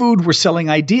books and food, we're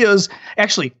selling ideas.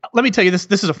 Actually, let me tell you this.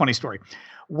 This is a funny story.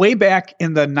 Way back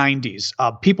in the 90s,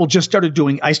 people just started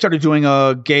doing, I started doing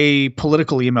a gay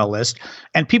political email list,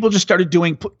 and people just started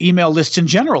doing email lists in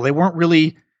general. They weren't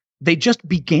really, they just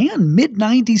began mid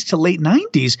 90s to late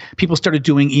 90s. People started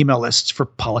doing email lists for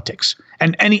politics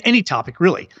and any topic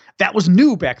really. That was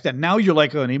new back then. Now you're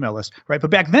like, oh, an email list, right?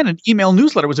 But back then an email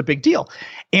newsletter was a big deal.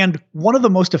 And one of the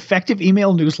most effective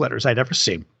email newsletters I'd ever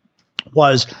seen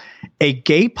was a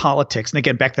gay politics. And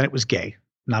again, back then it was gay,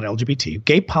 not LGBT,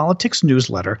 gay politics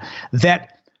newsletter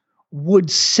that would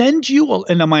send you,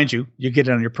 and now mind you, you get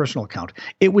it on your personal account.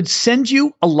 It would send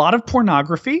you a lot of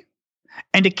pornography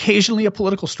and occasionally a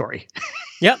political story.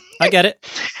 Yep, I get it.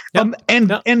 Yep.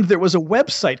 And there was a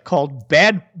website called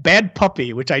Bad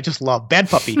Puppy, which I just love, Bad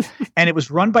Puppy. And it was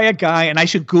run by a guy, and I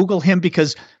should Google him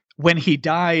because when he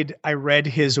died, I read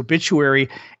his obituary,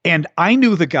 and I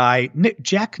knew the guy,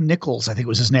 Jack Nichols, I think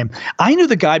was his name. I knew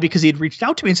the guy because he had reached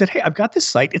out to me and said, hey, I've got this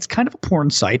site. It's kind of a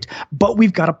porn site, but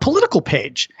we've got a political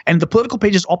page, and the political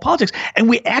page is all politics. And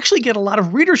we actually get a lot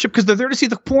of readership because they're there to see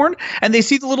the porn, and they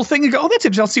see the little thing and go, oh, that's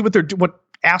interesting. I'll see what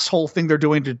asshole thing they're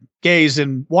doing to gays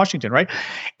in Washington, right?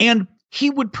 And he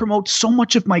would promote so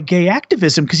much of my gay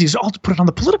activism because he's all to put it on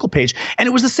the political page. And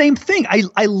it was the same thing.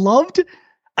 I loved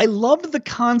the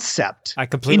concept. I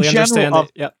completely understand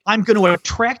it. Yep. I'm going to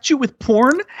attract you with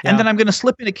porn, and then I'm going to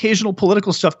slip in occasional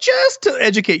political stuff just to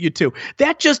educate you too.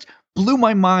 That just blew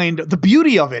my mind. The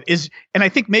beauty of it is, and I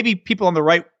think maybe people on the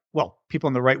right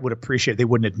would appreciate it. They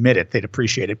wouldn't admit it. They'd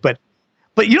appreciate it. But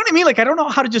you know what I mean? Like, I don't know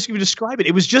how to just even describe it.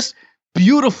 It was just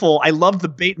beautiful. I loved the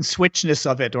bait and switchness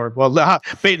of it,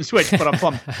 bait and switch, but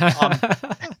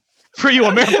For you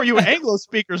Anglo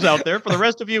speakers out there, for the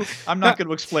rest of you, I'm not going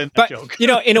to explain that joke.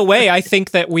 In a way, I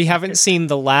think that we haven't seen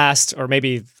the last, or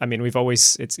maybe, I mean, we've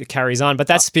always, it carries on, but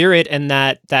that spirit and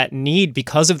that need,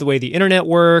 because of the way the internet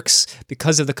works,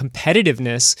 because of the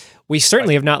competitiveness, we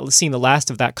certainly have not seen the last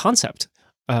of that concept.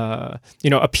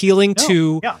 Appealing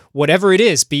to whatever it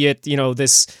is, be it,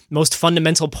 this most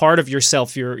fundamental part of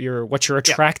yourself, your what you're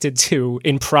attracted to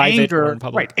in private or in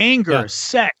public. Right. Anger,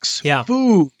 sex,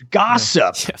 food,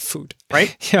 gossip. Yeah, food.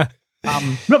 Right? Yeah.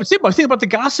 But think about the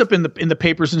gossip in the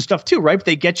papers and stuff too, right?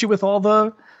 They get you with all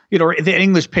the, the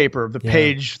English paper, the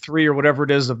page 3 or whatever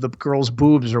it is of the girl's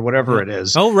boobs or whatever it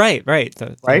is. Oh, right. Right.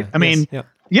 I mean,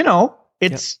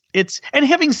 it's, and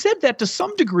having said that, to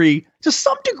some degree,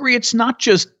 it's not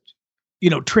just,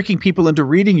 tricking people into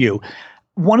reading you.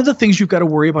 One of the things you've got to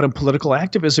worry about in political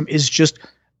activism is just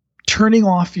turning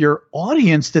off your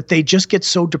audience, that they just get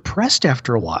so depressed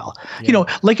after a while. Yeah.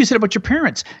 Like you said about your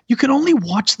parents, you can only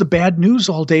watch the bad news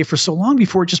all day for so long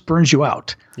before it just burns you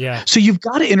out. Yeah. So you've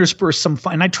got to intersperse some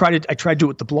fun. And I tried to do it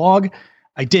with the blog.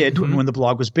 I did when the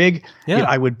blog was big. Yeah.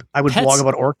 I would blog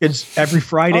about orchids every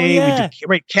Friday. Oh, yeah.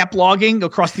 We did cat blogging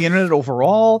across the internet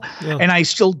overall. Yeah. And I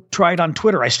still tried on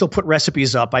Twitter. I still put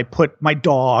recipes up. I put my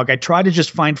dog. I try to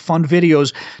just find fun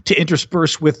videos to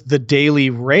intersperse with the daily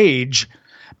rage,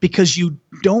 because you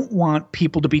don't want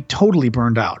people to be totally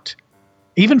burned out.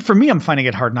 Even for me, I'm finding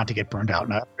it hard not to get burned out.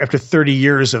 Now, after 30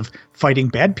 years of fighting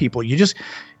bad people,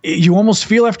 you almost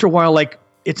feel after a while like,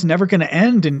 it's never going to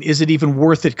end, and is it even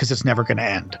worth it because it's never going to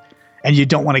end? And you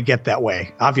don't want to get that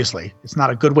way. Obviously, it's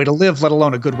not a good way to live, let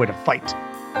alone a good way to fight.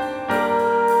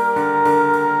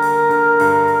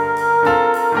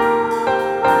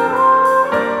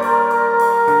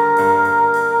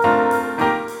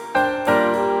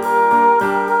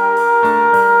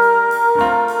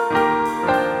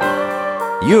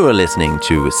 are listening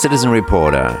to Citizen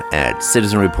Reporter at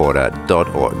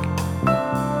citizenreporter.org.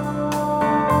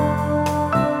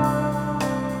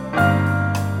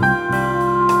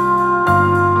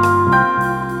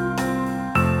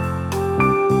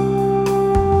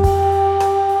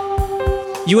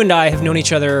 You and I have known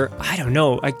each other, I don't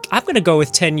know, I'm going to go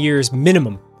with 10 years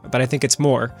minimum, but I think it's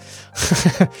more.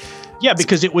 Yeah,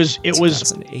 because it was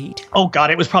 2008. Oh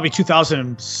God, it was probably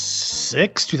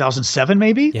 2006, 2007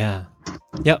 maybe? Yeah.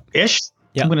 Yep. Ish.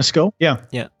 Yeah. I'm going to go. Yeah.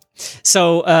 Yeah.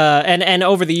 So, and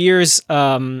over the years,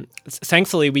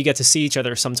 thankfully we get to see each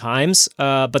other sometimes,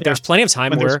 but there's plenty of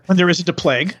time when there isn't a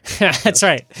plague. That's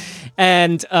right.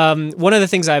 And one of the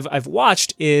things I've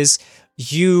watched is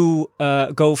you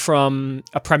go from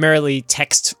a primarily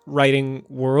text writing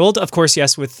world. Of course,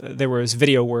 yes, there was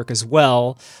video work as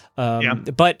well.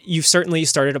 But you've certainly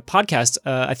started a podcast.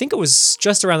 I think it was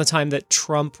just around the time that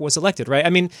Trump was elected, right?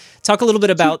 I mean, talk a little bit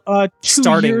about 2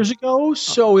 starting years ago.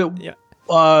 So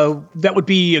that would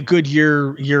be a good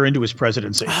year into his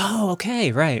presidency. Oh,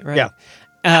 okay. Right. Yeah.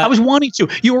 I was wanting to.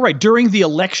 You were right. During the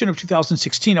election of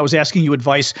 2016, I was asking you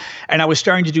advice, and I was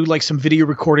starting to do like some video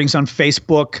recordings on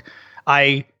Facebook.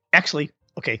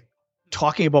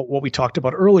 Talking about what we talked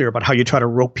about earlier about how you try to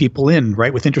rope people in,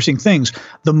 right, with interesting things.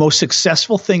 The most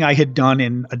successful thing I had done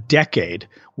in a decade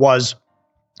was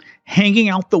hanging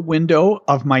out the window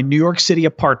of my New York City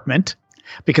apartment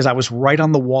because I was right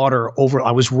on the water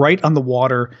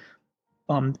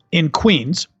in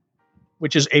Queens,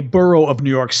 which is a borough of New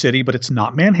York City, but it's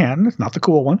not Manhattan. It's not the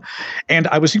cool one. And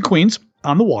I was in Queens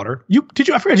on the water. Did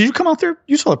you come out there?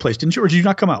 You saw the place, didn't you? Or did you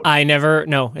not come out? I never,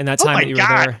 no. In that time that you were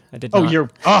there, I did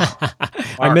not.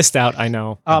 I missed out. I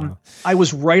know. I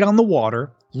was right on the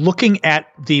water looking at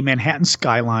the Manhattan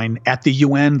skyline at the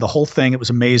UN, the whole thing. It was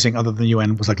amazing. Other than the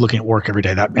UN was like looking at work every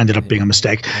day. That ended up being a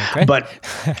mistake, but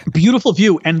beautiful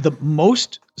view. And the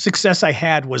most success I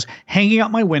had was hanging out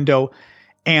my window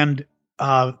and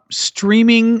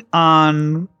streaming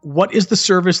on what is the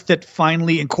service that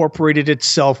finally incorporated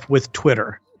itself with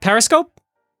Twitter? Periscope?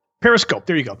 Periscope.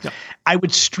 There you go. Yeah. I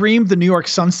would stream the New York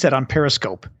sunset on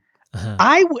Periscope. Uh-huh.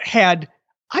 I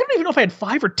don't even know if I had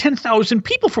 5,000 or 10,000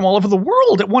 people from all over the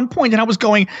world at one point, and I was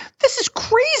going, "This is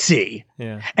crazy."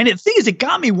 Yeah. And the thing is, it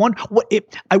got me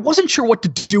I wasn't sure what to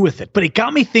do with it, but it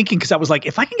got me thinking because I was like,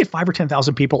 if I can get 5,000 or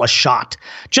 10,000 people a shot,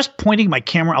 just pointing my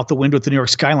camera out the window at the New York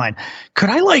skyline,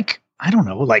 could I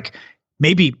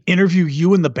maybe interview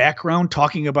you in the background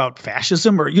talking about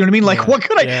fascism, or you know what I mean? Like, what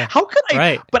could I? How could I?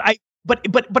 Right.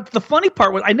 But the funny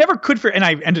part was I never could and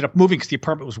I ended up moving because the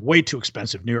apartment was way too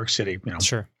expensive. New York City,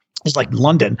 Sure. It's like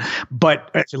London,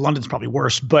 but actually London's probably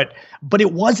worse. But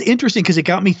it was interesting because it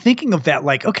got me thinking of that.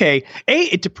 Like, okay,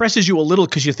 it depresses you a little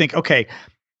because you think, okay,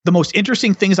 the most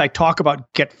interesting things I talk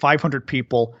about get 500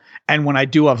 people, and when I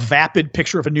do a vapid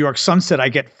picture of a New York sunset, I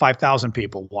get 5,000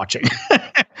 people watching.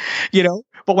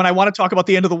 But when I want to talk about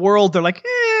the end of the world, they're like,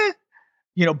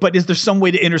 but is there some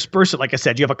way to intersperse it? Like I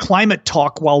said, you have a climate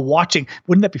talk while watching.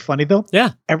 Wouldn't that be funny though?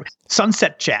 Yeah.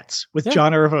 Sunset chats with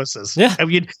John Aravosis. Yeah. I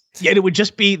mean, it would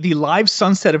just be the live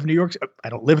sunset of New York. I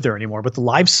don't live there anymore, but the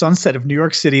live sunset of New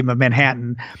York City,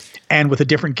 Manhattan, and with a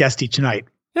different guest each night.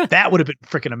 Yeah. That would have been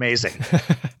freaking amazing.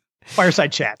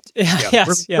 Fireside chat.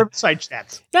 Riverside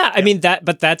chats. Yeah, I mean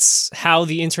but that's how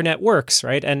the internet works,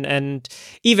 right? And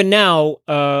even now,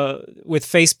 with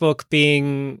Facebook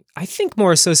being, I think,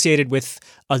 more associated with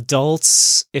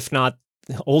adults, if not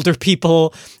older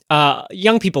people,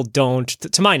 young people don't,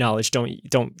 to my knowledge,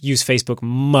 don't use Facebook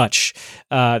much.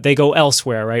 They go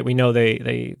elsewhere, right? We know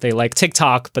they like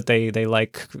TikTok, but they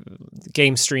like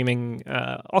game streaming,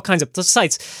 all kinds of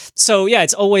sites. So yeah,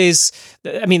 it's always,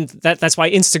 I mean, that's why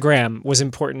Instagram was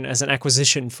important as an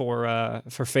acquisition for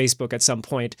Facebook at some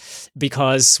point,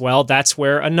 because, well, that's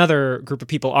where another group of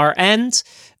people are, and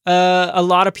a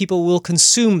lot of people will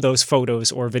consume those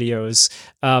photos or videos,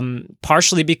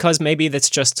 partially because maybe that's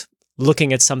just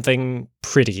looking at something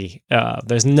pretty.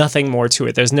 There's nothing more to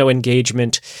it. There's no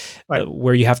engagement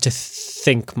where you have to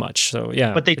think much. So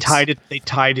yeah, but they tied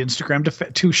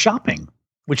Instagram to shopping,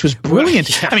 which was brilliant.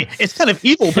 Yeah. I mean, it's kind of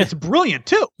evil, but it's brilliant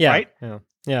too. Yeah, right?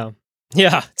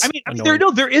 Yeah. I mean,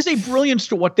 there is a brilliance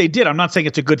to what they did. I'm not saying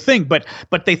it's a good thing, but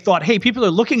they thought, hey, people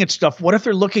are looking at stuff. What if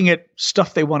they're looking at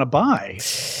stuff they want to buy?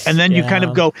 And then you kind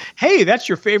of go, hey, that's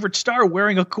your favorite star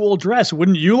wearing a cool dress.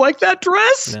 Wouldn't you like that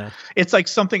dress? No. It's like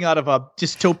something out of a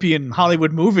dystopian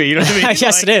Hollywood movie. You know what I mean?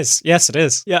 Yes, it is. Yes, it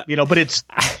is. Yeah.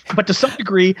 But to some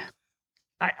degree,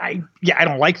 I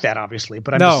don't like that, obviously.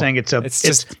 But I'm just saying it's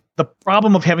the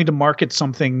problem of having to market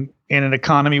something in an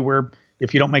economy where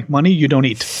if you don't make money, you don't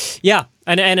eat. Yeah,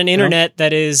 and an internet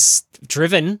that is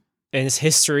driven in its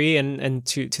history and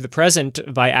to the present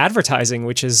by advertising,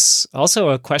 which is also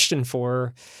a question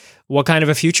for what kind of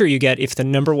a future you get if the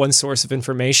number one source of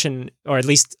information, or at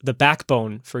least the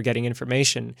backbone for getting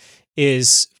information,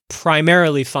 is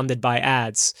primarily funded by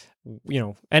ads.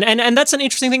 And that's an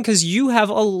interesting thing because you have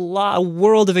a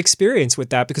world of experience with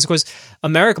that, because of course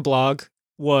America Blog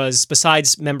was,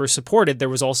 besides member supported, there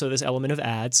was also this element of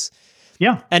ads.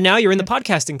 Yeah. And now you're in the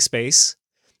podcasting space.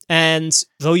 And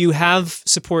though you have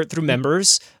support through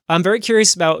members, I'm very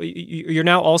curious about, you're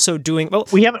now also doing, well,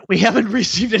 we haven't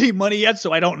received any money yet,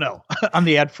 so I don't know on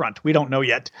the ad front. We don't know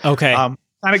yet. Okay.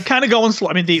 Kind of going slow.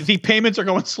 I mean, the payments are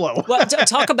going slow. Well,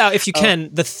 talk about, if you can,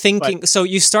 the thinking. So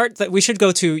you start the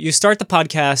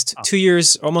podcast 2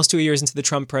 years, almost 2 years into the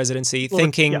Trump presidency,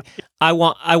 thinking, I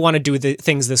want to do the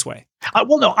things this way.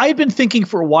 Well, no, I had been thinking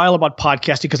for a while about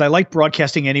podcasting because I like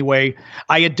broadcasting anyway.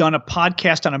 I had done a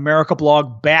podcast on America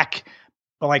Blog back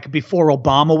like before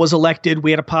Obama was elected.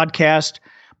 We had a podcast,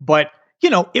 but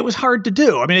it was hard to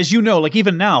do. I mean, as you know, like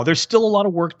even now, there's still a lot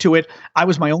of work to it. I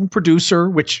was my own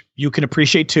producer, which you can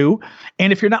appreciate too.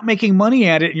 And if you're not making money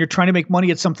at it and you're trying to make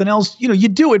money at something else, you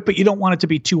do it, but you don't want it to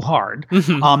be too hard.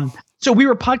 Mm-hmm. So we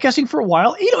were podcasting for a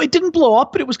while. It didn't blow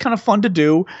up, but it was kind of fun to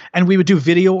do. And we would do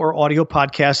video or audio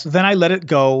podcasts. Then I let it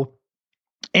go.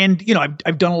 And,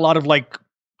 I've done a lot of like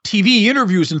TV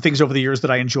interviews and things over the years that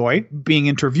I enjoy being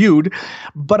interviewed,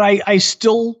 but I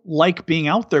still like being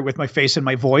out there with my face and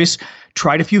my voice.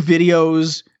 Tried a few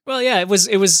videos. Well, yeah, it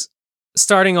was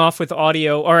starting off with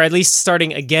audio, or at least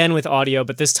starting again with audio,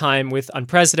 but this time with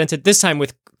Unprecedented, this time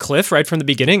with Cliff right from the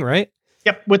beginning, right?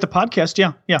 Yep, with the podcast,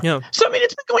 yeah. So, I mean,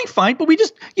 it's been going fine, but we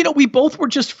just, we both were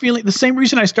just feeling the same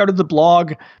reason I started the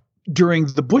blog during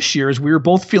the Bush years. We were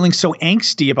both feeling so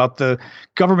angsty about the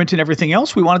government and everything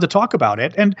else. We wanted to talk about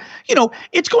it. And,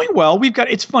 it's going well.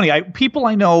 It's funny. People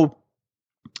I know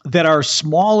that are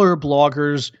smaller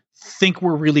bloggers think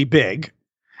we're really big,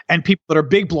 and people that are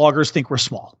big bloggers think we're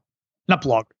small. Not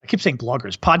bloggers. I keep saying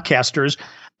bloggers, podcasters,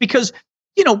 because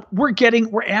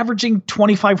we're averaging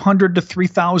 2,500 to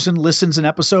 3,000 listens an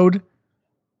episode,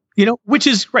 which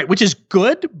is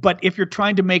good. But if you're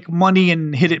trying to make money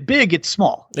and hit it big, it's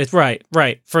small. It's right.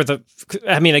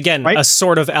 A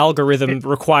sort of algorithm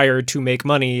required to make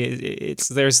money.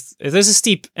 There's a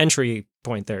steep entry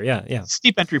point there. Yeah.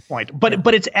 Steep entry point.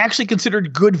 But it's actually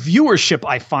considered good viewership.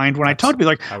 I find when I talk to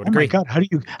people like, oh my God, how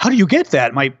do you get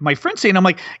that? My friends say, and I'm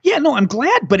like, yeah, no, I'm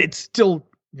glad, but it's still,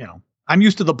 I'm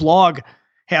used to the blog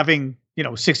having,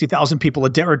 60,000 people a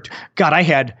day. Or God, I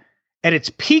had at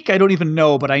its peak, I don't even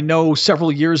know, but I know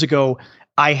several years ago,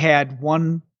 I had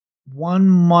one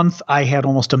month, I had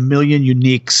almost 1 million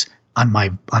uniques on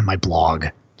my blog.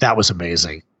 That was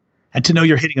amazing. And to know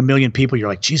you're hitting 1 million people, you're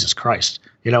like, Jesus Christ,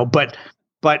 but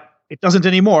it doesn't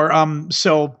anymore.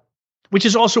 So, which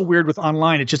is also weird with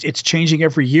online. It's changing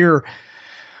every year,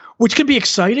 which can be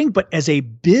exciting, but as a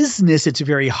business, it's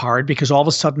very hard because all of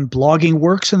a sudden blogging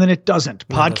works and then it doesn't.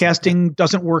 Podcasting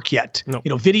doesn't work yet. No.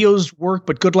 Videos work,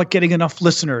 but good luck getting enough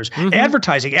listeners. Mm-hmm.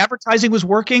 Advertising was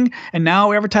working, and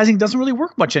now advertising doesn't really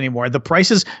work much anymore. The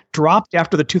prices dropped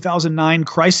after the 2009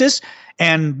 crisis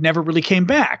and never really came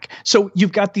back. So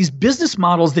you've got these business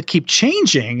models that keep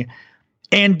changing,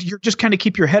 and you're just kind of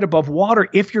keep your head above water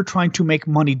if you're trying to make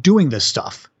money doing this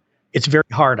stuff. It's very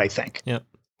hard, I think. Yeah.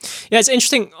 Yeah, it's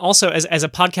interesting also as a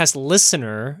podcast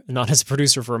listener, not as a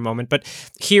producer for a moment, but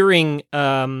hearing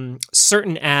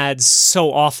certain ads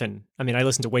so often. I mean, I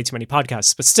listen to way too many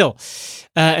podcasts, but still.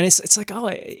 And it's like, oh,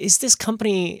 is this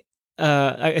company,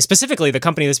 specifically the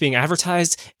company that's being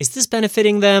advertised, is this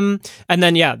benefiting them? And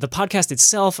then, the podcast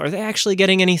itself, are they actually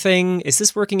getting anything? Is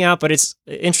this working out? But it's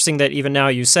interesting that even now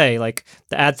you say, like,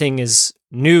 the ad thing is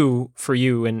new for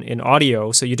you in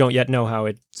audio, so you don't yet know how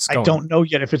it's going. I don't know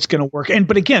yet if it's going to work.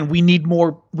 But again, we need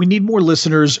more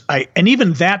listeners. And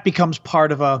even that becomes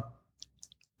part of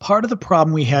the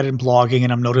problem we had in blogging,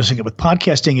 and I'm noticing it with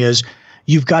podcasting, is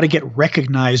you've got to get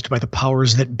recognized by the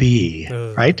powers that be,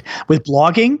 right? With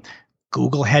blogging,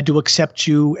 Google had to accept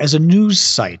you as a news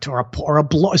site or a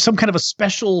blog, some kind of a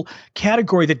special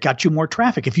category that got you more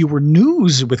traffic. If you were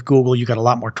news with Google, you got a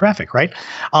lot more traffic, right?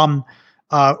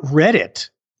 Reddit,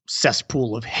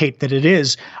 cesspool of hate that it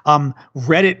is.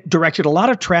 Reddit directed a lot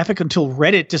of traffic until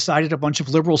Reddit decided a bunch of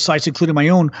liberal sites, including my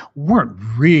own, weren't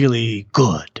really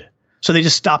good. So they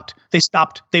just stopped.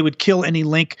 They would kill any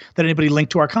link that anybody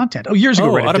linked to our content. Years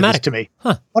ago, Reddit did this to me.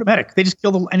 Automatic. They just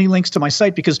killed any links to my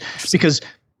site because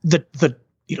the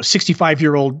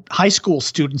 65-year-old high school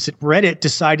students at Reddit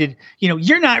decided,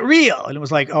 you're not real. And it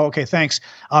was like, oh, okay, thanks.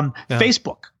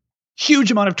 Facebook,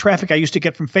 huge amount of traffic I used to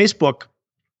get from Facebook.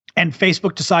 And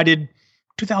Facebook decided,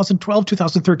 2012,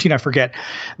 2013, I forget.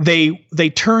 They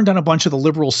turned on a bunch of the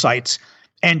liberal sites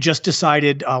and just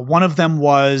decided one of them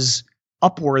was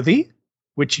Upworthy,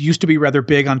 which used to be rather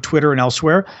big on Twitter and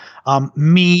elsewhere.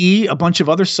 A bunch of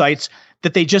other sites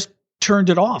that they just turned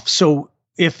it off. So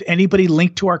if anybody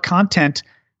linked to our content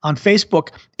on Facebook,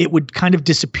 it would kind of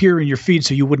disappear in your feed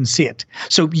so you wouldn't see it.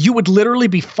 So you would literally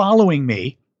be following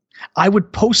me. I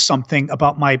would post something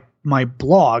about my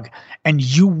blog and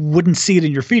you wouldn't see it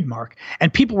in your feed, Mark.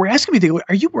 And people were asking me, they go,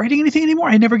 are you writing anything anymore?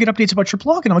 I never get updates about your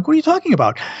blog. And I'm like, what are you talking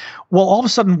about? Well, all of a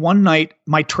sudden one night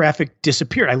my traffic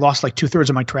disappeared. I lost like 2/3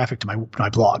 of my traffic to my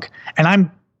blog. And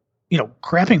I'm,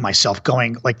 crapping myself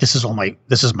going like, this is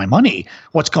my money.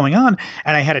 What's going on?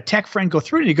 And I had a tech friend go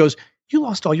through it and he goes, you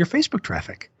lost all your Facebook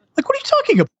traffic. Like, what are you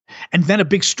talking about? And then a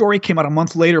big story came out a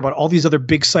month later about all these other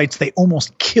big sites they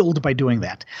almost killed by doing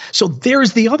that. So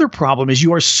there's the other problem is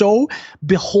you are so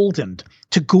beholden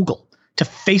to Google, to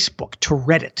Facebook, to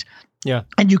Reddit. Yeah.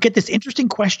 And you get this interesting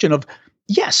question of,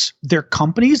 yes, they're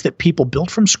companies that people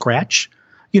built from scratch.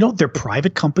 They're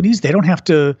private companies. They don't have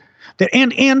to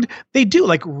and they do,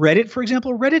 like Reddit, for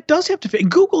example. Reddit does have to fit.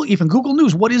 And Google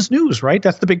News. What is news, right?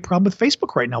 That's the big problem with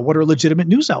Facebook right now. What are legitimate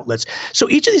news outlets? So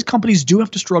each of these companies do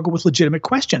have to struggle with legitimate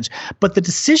questions. But the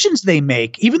decisions they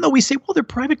make, even though we say, well, they're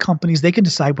private companies, they can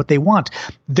decide what they want.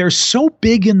 They're so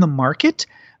big in the market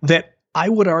that I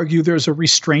would argue there's a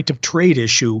restraint of trade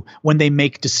issue when they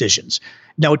make decisions.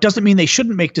 Now, it doesn't mean they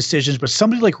shouldn't make decisions, but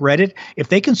somebody like Reddit, if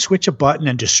they can switch a button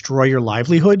and destroy your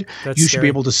livelihood, you should be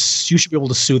able to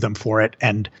sue them for it.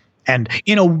 And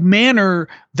in a manner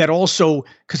that also,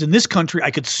 because in this country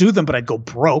I could sue them, but I'd go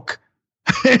broke.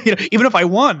 Even if I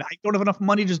won, I don't have enough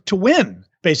money to win,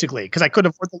 basically, because I couldn't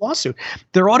afford the lawsuit.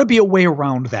 There ought to be a way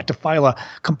around that, to file a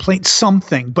complaint,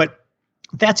 something. But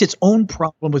that's its own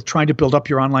problem with trying to build up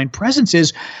your online presence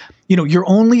is, you're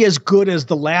only as good as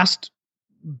the last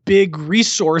big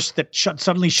resource that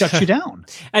suddenly shuts you down.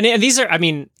 And these are,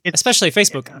 especially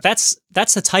Facebook,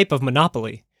 that's a type of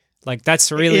monopoly. Like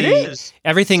that's really, it is.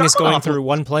 Everything is going through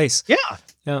one place.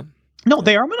 Yeah. No,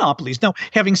 they are monopolies. Now,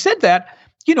 having said that,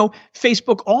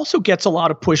 Facebook also gets a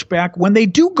lot of pushback when they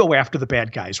do go after the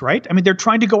bad guys, right? I mean, they're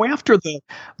trying to go after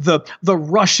the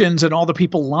Russians and all the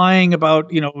people lying about,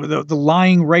 the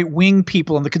lying right-wing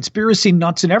people and the conspiracy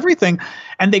nuts and everything.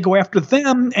 And they go after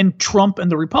them, and Trump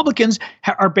and the Republicans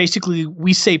are basically,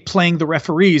 we say, playing the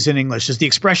referees in English, is the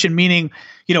expression, meaning,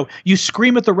 you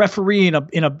scream at the referee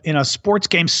in a sports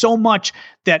game so much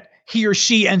that he or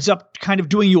she ends up kind of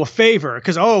doing you a favor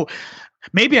because,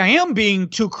 maybe I am being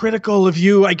too critical of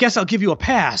you. I guess I'll give you a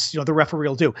pass. The referee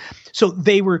will do. So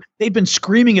they've been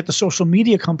screaming at the social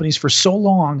media companies for so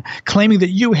long, claiming that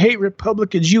you hate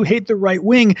Republicans, you hate the right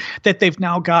wing, that they've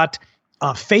now got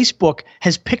Facebook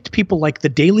has picked people like the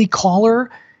Daily Caller,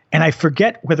 and I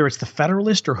forget whether it's the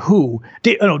Federalist or who.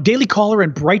 Daily Caller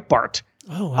and Breitbart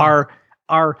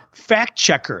are fact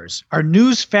checkers, are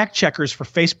news fact checkers for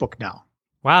Facebook now.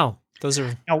 Wow. Those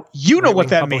are now what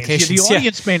that means. The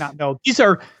audience may not know. These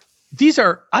are.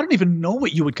 I don't even know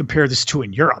what you would compare this to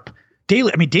in Europe.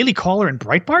 Daily Caller and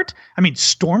Breitbart.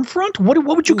 Stormfront. What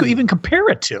would you even compare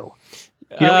it to?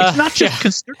 It's not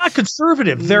just they're not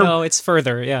conservative. No, it's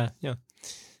further. Yeah.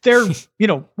 They're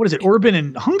what is it? Orban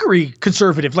and Hungary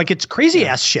conservative. Like it's crazy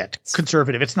ass shit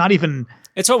conservative. It's not even.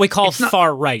 It's what we call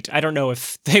far right. I don't know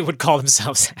if they would call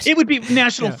themselves that. It would be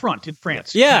National Front in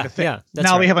France. Yeah, kind of thing. yeah.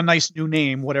 Now they have a nice new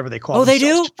name, whatever they call it. Oh, they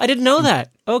do? I didn't know that.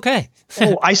 Okay.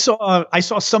 I saw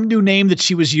some new name that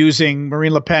she was using,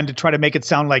 Marine Le Pen, to try to make it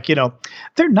sound like,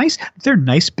 they're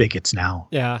nice bigots now.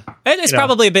 Yeah. And it's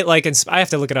probably a bit like, I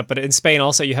have to look it up, but in Spain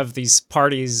also you have these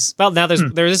parties. Well, now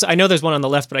there's I know there's one on the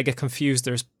left, but I get confused.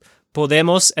 There's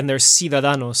Podemos and there's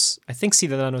Ciudadanos. I think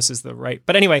Ciudadanos is the right.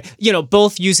 But anyway,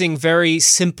 both using very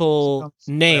simple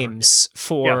names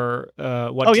for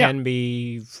what can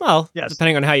be,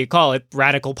 depending on how you call it,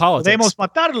 radical politics. Podemos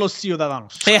matar los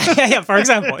ciudadanos. Yeah, for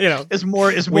example, is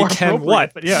more we can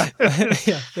what? But yeah.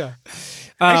 yeah.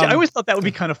 Actually, I always thought that would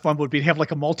be kind of fun, would be to have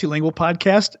like a multilingual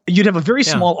podcast. You'd have a very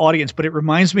small audience, but it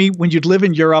reminds me when you'd live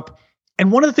in Europe.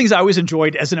 And one of the things I always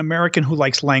enjoyed as an American who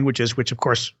likes languages, which of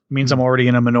course means I'm already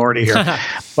in a minority here,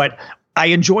 but I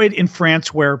enjoyed in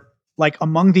France where like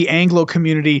among the Anglo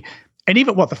community, and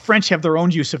even the French have their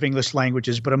own use of English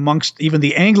languages, but amongst even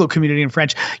the Anglo community in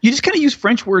French, you just kind of use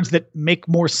French words that make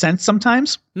more sense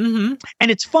sometimes. Mm-hmm. And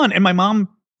it's fun. And my mom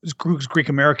who's Greek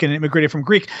American and immigrated from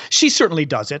Greek, she certainly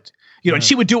does it. You know, and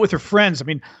she would do it with her friends. I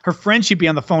mean, her friends, she'd be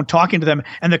on the phone talking to them,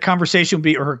 and the conversation would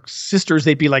be, or her sisters,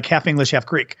 they'd be like half English, half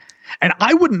Greek. And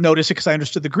I wouldn't notice it because I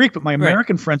understood the Greek, but my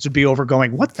American friends would be over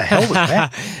going, what the hell was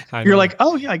that? You're like,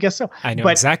 oh, yeah, I guess so. I know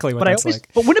exactly what that's like.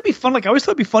 But wouldn't it be fun? Like, I always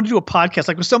thought it'd be fun to do a podcast,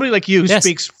 like with somebody like you who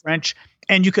speaks French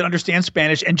and you could understand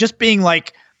Spanish, and just being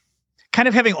like, kind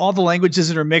of having all the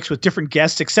languages intermixed with different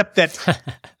guests, except that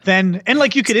then, and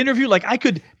like you could interview, like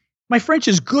my French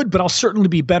is good, but I'll certainly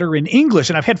be better in English.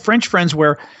 And I've had French friends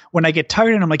where when I get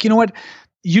tired and I'm like, you know what?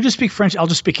 You just speak French, I'll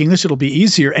just speak English, it'll be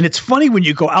easier. And it's funny when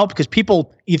you go out because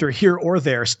people either here or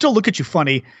there still look at you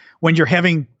funny when you're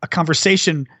having a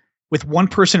conversation with one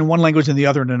person in one language and the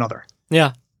other in another.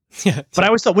 Yeah. Yeah. But I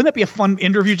always thought, wouldn't that be a fun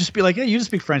interview? Just be like, yeah, you just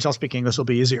speak French, I'll speak English, it'll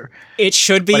be easier. It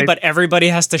should be, but everybody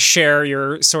has to share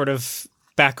your sort of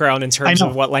background in terms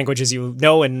of what languages you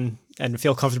know and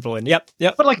feel comfortable in. Yep.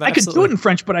 But like, I could do it in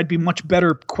French, but I'd be much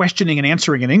better questioning and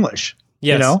answering in English.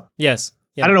 Yes. You know? Yes.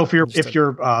 Yeah. I don't know if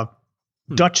you're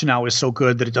Dutch now is so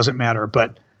good that it doesn't matter,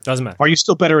 but doesn't matter. Are you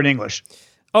still better in English?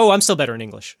 Oh, I'm still better in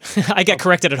English. I get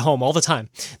corrected at home all the time,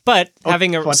 but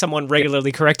having someone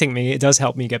regularly correcting me, it does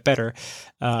help me get better.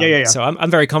 So I'm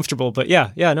very comfortable. But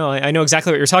no, I know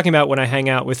exactly what you're talking about when I hang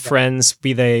out with friends,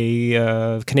 be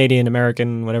they Canadian,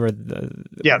 American, whatever.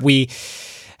 We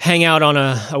hang out on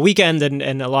a weekend,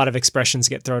 and a lot of expressions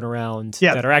get thrown around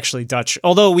that are actually Dutch.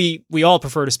 Although we all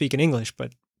prefer to speak in English,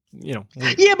 but you know.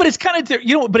 But it's kind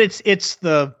of but it's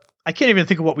the. I can't even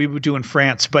think of what we would do in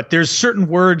France, but there's certain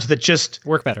words that just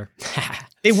work better.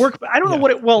 They work. I don't know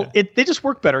what it. They just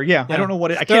work better. Yeah. I don't know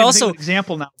what it. I can't even think of an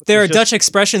example now. There are Dutch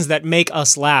expressions that make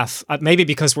us laugh, maybe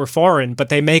because we're foreign, but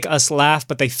they make us laugh,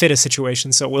 but they fit a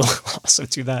situation. So we'll also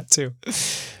do that too.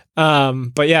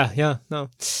 But no.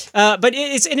 But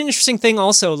it's an interesting thing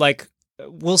also. Like,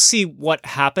 we'll see what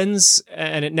happens,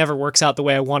 and it never works out the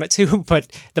way I want it to.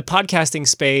 But the podcasting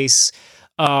space.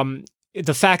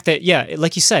 The fact that,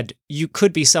 like you said, you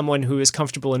could be someone who is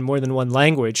comfortable in more than one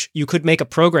language. You could make a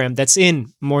program that's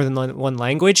in more than one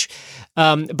language,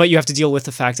 but you have to deal with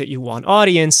the fact that you want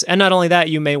audience. And not only that,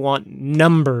 you may want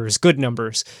numbers, good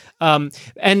numbers. And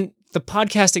the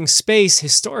podcasting space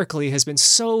historically has been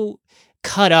so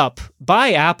cut up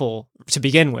by Apple to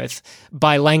begin with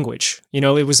by language. You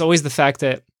know, it was always the fact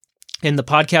that in the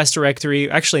podcast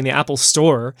directory, actually in the Apple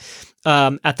Store,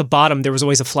 at the bottom, there was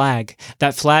always a flag.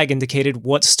 That flag indicated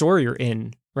what store you're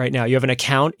in right now. You have an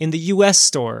account in the US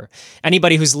store.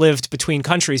 Anybody who's lived between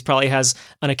countries probably has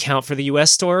an account for the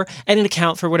US store and an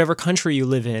account for whatever country you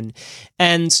live in.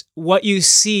 And what you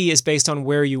see is based on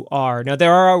where you are. Now,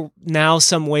 there are now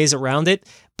some ways around it,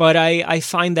 but I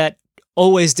find that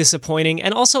always disappointing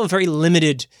and also a very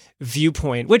limited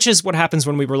viewpoint, which is what happens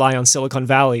when we rely on Silicon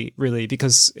Valley, really,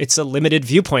 because it's a limited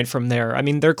viewpoint from there. I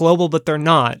mean, they're global, but they're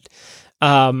not.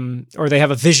 Or they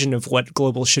have a vision of what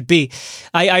global should be.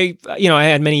 I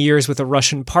had many years with a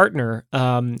Russian partner,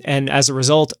 and as a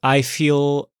result, I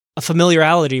feel a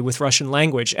familiarity with Russian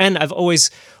language, and I've always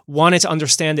wanted to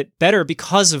understand it better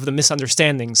because of the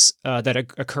misunderstandings that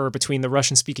occur between the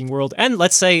Russian-speaking world and,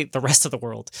 let's say, the rest of the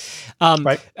world.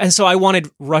 Right. And so I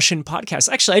wanted Russian podcasts.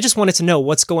 Actually, I just wanted to know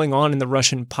what's going on in the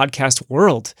Russian podcast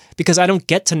world, because I don't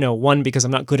get to know, one, because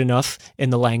I'm not good enough in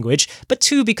the language, but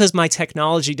two, because my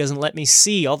technology doesn't let me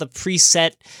see all the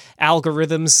preset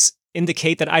algorithms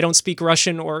indicate that I don't speak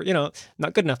Russian or,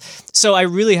 not good enough. So I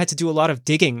really had to do a lot of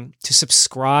digging to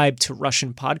subscribe to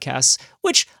Russian podcasts,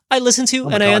 which I listen to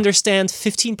and I understand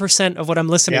 15% of what I'm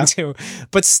listening to.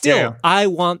 But still, I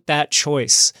want that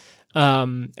choice.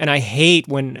 And I hate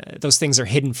when those things are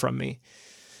hidden from me.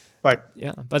 Right.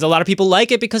 Yeah. But a lot of people like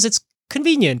it because it's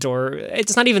convenient, or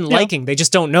it's not even liking. They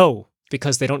just don't know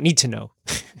because they don't need to know.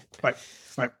 Right.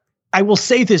 I will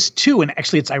say this too, and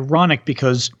actually it's ironic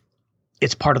because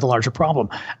it's part of the larger problem.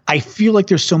 I feel like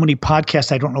there's so many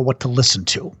podcasts I don't know what to listen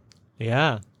to.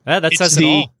 Yeah. That says it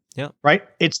all. Yeah. Right?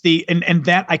 It's and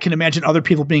that I can imagine other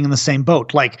people being in the same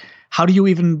boat. Like, how do you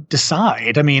even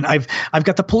decide? I mean, I've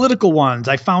got the political ones.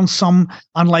 I found some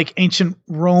on like ancient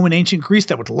Rome and ancient Greece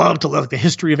that would love to look at the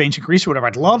history of ancient Greece or whatever.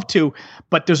 I'd love to,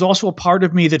 but there's also a part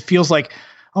of me that feels like,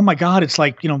 oh my God, it's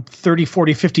like, 30,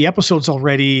 40, 50 episodes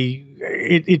already.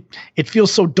 It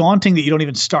feels so daunting that you don't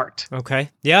even start. Okay.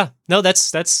 Yeah. No,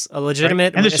 that's a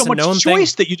legitimate, and there's so much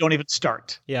choice that you don't even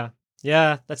start. Yeah.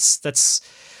 Yeah. That's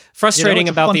frustrating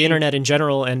about the internet in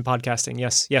general and podcasting.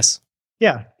 Yes.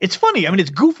 Yeah. It's funny. I mean,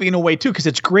 it's goofy in a way too, because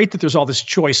it's great that there's all this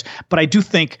choice, but I do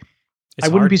think I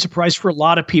wouldn't be surprised for a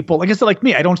lot of people. Like I said, like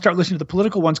me, I don't start listening to the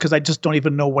political ones because I just don't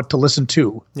even know what to listen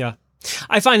to. Yeah.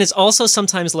 I find it's also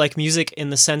sometimes like music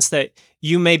in the sense that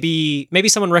you maybe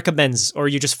someone recommends, or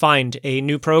you just find a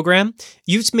new program.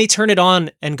 You may turn it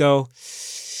on and go,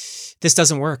 this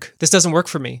doesn't work. This doesn't work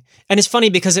for me. And it's funny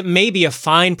because it may be a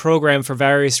fine program for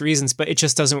various reasons, but it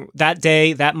just doesn't, that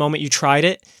day, that moment you tried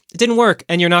it, it didn't work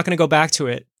and you're not going to go back to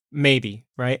it. Maybe,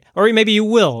 right? Or maybe you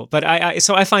will. But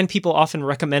so I find people often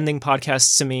recommending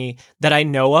podcasts to me that I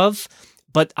know of,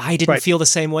 but I didn't feel the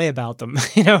same way about them,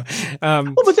 but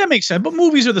that makes sense. But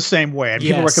movies are the same way. And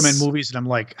people recommend movies and I'm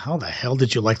like, how the hell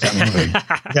did you like that movie?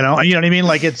 you know what I mean?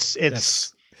 Like it's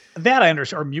that I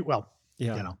understand.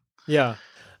 Yeah.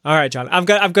 All right, John. I'm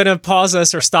gonna pause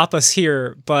us or stop us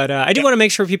here, but I do want to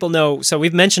make sure people know. So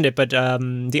we've mentioned it, but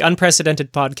the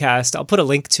Unprecedented podcast, I'll put a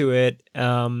link to it.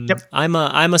 I'm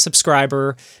a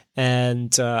subscriber,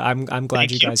 and I'm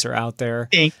glad you guys are out there.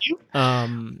 Thank you.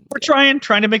 We're trying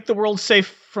to make the world safe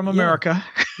from America.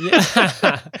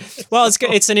 Yeah. Well,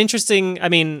 it's an interesting. I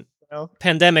mean,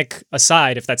 pandemic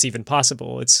aside, if that's even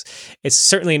possible, it's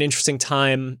certainly an interesting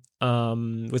time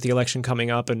with the election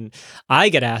coming up, and I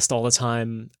get asked all the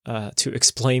time to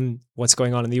explain what's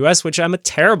going on in the U.S., which I'm a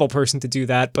terrible person to do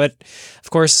that. But of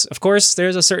course,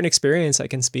 there's a certain experience I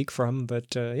can speak from.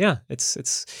 But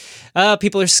it's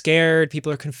people are scared,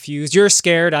 people are confused. You're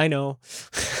scared, I know.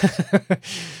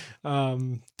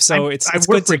 So it's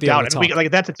good to be able to talk.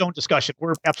 That's its own discussion.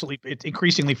 It's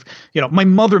increasingly, my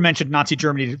mother mentioned Nazi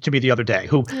Germany to me the other day,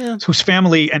 whose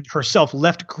family and herself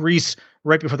left Greece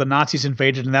right before the Nazis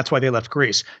invaded, and that's why they left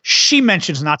Greece. She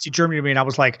mentions Nazi Germany to me, and I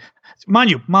was like,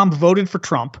 mind you, Mom voted for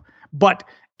Trump, but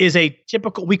is a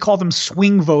typical, we call them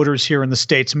swing voters here in the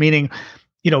States, meaning,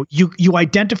 you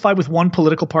identify with one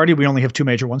political party. We only have two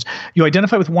major ones. You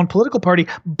identify with one political party,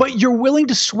 but you're willing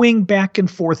to swing back and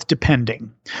forth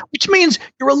depending, which means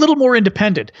you're a little more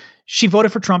independent. She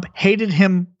voted for Trump, hated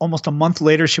him. Almost a month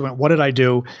later, she went, what did I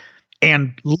do?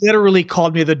 And literally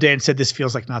called me the other day and said, this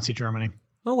feels like Nazi Germany.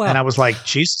 Oh, wow. And I was like,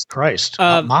 Jesus Christ,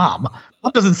 Mom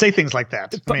doesn't say things like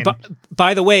that. But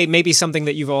by the way, maybe something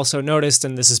that you've also noticed,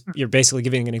 and you're basically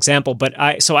giving an example, but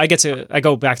I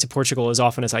go back to Portugal as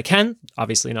often as I can,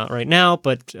 obviously not right now,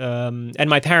 but, and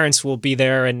my parents will be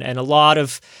there, and a lot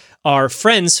of our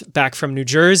friends back from New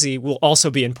Jersey will also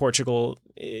be in Portugal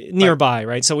nearby,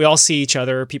 right? So we all see each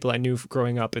other, people I knew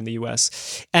growing up in the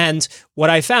US. And what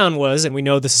I found was, and we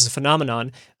know this is a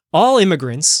phenomenon, all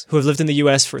immigrants who have lived in the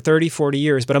U.S. for 30, 40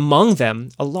 years, but among them,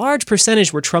 a large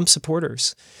percentage were Trump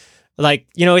supporters. Like,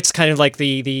 it's kind of like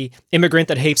the immigrant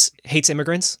that hates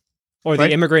immigrants, or the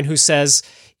immigrant who says,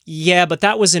 yeah, but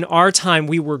that was in our time,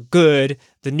 we were good.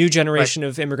 The new generation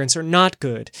of immigrants are not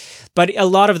good. But a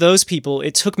lot of those people,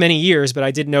 it took many years, but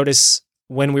I did notice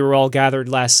when we were all gathered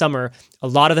last summer, a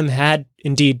lot of them had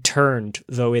indeed turned,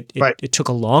 though it took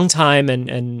a long time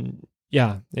and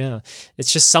yeah.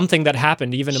 It's just something that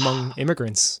happened even among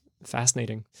immigrants.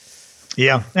 Fascinating.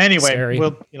 Yeah. Anyway,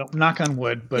 well, knock on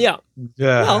wood, but yeah.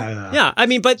 I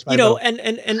mean, but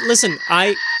and listen,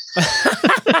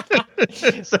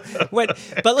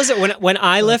 when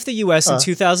I left the U.S. in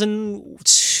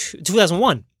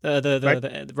 2001,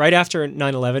 right after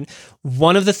 9/11,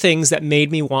 one of the things that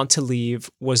made me want to leave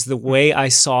was the way I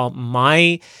saw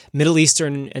my Middle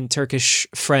Eastern and Turkish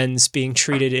friends being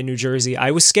treated in New Jersey.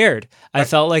 I was scared. I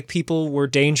felt like people were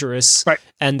dangerous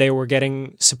and they were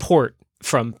getting support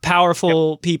from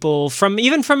powerful people, from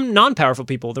non-powerful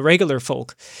people, the regular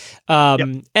folk.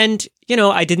 And,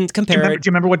 I didn't compare it. Do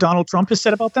you remember what Donald Trump has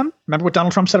said about them? Remember what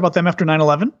Donald Trump said about them after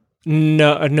 9/11?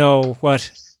 No,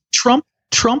 what? Trump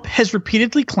has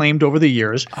repeatedly claimed over the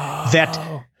years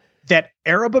that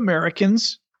Arab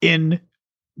Americans in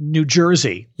New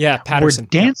Jersey Patterson,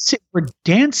 were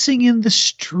dancing in the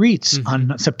streets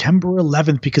on September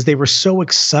 11th because they were so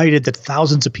excited that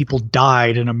thousands of people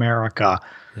died in America.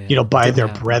 By their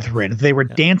brethren. They were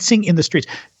dancing in the streets.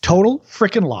 Total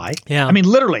freaking lie. Yeah. I mean,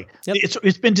 literally,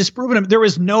 it's been disproven. There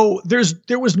was no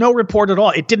report at all.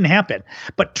 It didn't happen.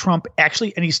 But Trump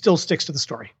actually, and he still sticks to the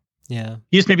story. Yeah.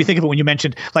 You just made me think of it when you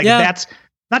mentioned, that's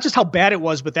not just how bad it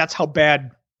was, but that's how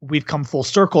bad we've come full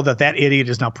circle that idiot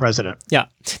is now president. Yeah.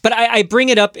 But I bring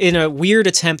it up in a weird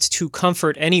attempt to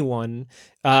comfort anyone.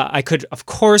 I could, of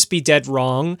course, be dead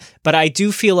wrong, but I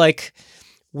do feel like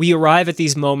we arrive at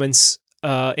these moments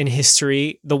in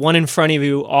history. The one in front of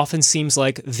you often seems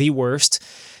like the worst,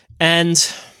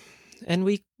 and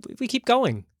we keep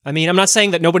going. I mean, I'm not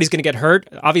saying that nobody's going to get hurt.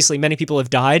 Obviously, many people have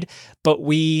died, but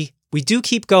we do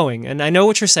keep going. And I know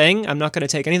what you're saying. I'm not going to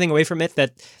take anything away from it.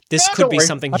 That this could be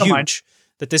something huge.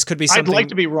 That this could be something. I'd like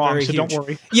to be wrong, so huge. Don't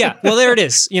worry. Yeah, well, there it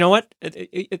is. You know what?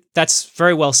 That's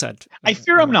very well said. I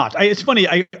fear I'm not. It's funny.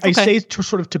 I say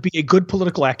to be a good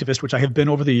political activist, which I have been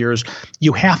over the years,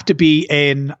 you have to be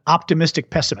an optimistic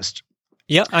pessimist.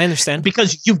 Yeah, I understand.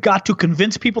 Because you've got to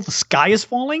convince people the sky is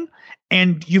falling,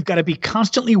 and you've got to be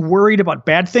constantly worried about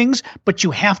bad things, but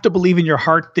you have to believe in your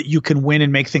heart that you can win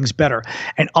and make things better.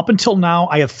 And up until now,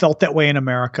 I have felt that way in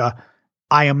America.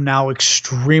 I am now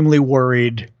extremely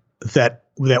worried that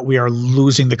we are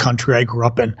losing the country I grew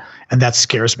up in, and that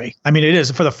scares me. I mean, it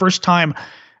is. For the first time,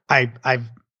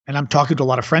 I'm talking to a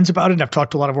lot of friends about it, and I've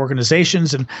talked to a lot of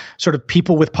organizations and sort of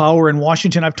people with power in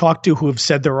Washington I've talked to who have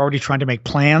said they're already trying to make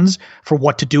plans for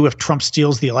what to do if Trump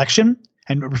steals the election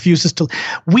and refuses to.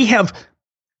 We have,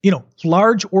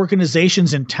 large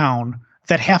organizations in town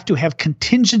that have to have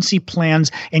contingency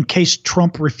plans in case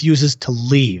Trump refuses to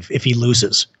leave if he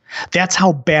loses. That's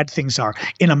how bad things are.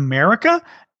 In America,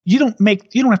 you don't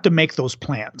have to make those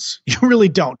plans. You really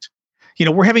don't.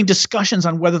 We're having discussions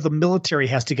on whether the military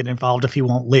has to get involved if he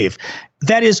won't leave.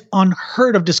 That is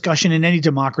unheard of discussion in any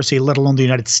democracy, let alone the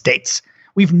United States.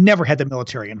 We've never had the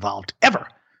military involved, ever.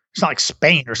 It's not like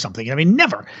Spain or something. I mean,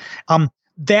 never.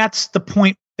 That's the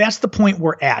point. That's the point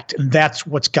we're at, and that's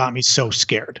what's got me so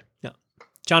scared. Yeah,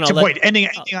 John. Ending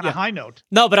on a high note.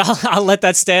 No, but I'll let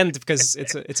that stand because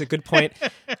it's a good point.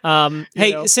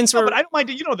 Since we're, but I don't mind.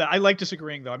 You know that I like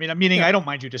disagreeing, though. I mean, I don't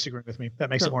mind you disagreeing with me. That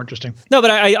makes it more interesting. No,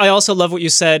 but I also love what you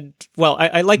said. Well,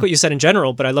 I like what you said in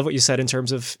general, but I love what you said in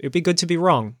terms of it'd be good to be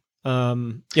wrong.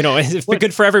 It'd be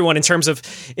good for everyone in terms of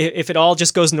if it all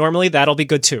just goes normally, that'll be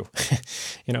good too.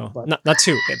 Not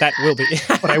too. That will be.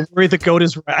 But I worry the goat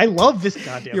is right. I love this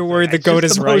goddamn. You're worried the goat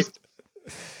is right.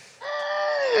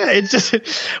 It's just,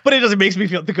 but it doesn't make me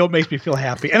feel. The goat makes me feel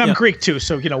happy, and I'm Greek too,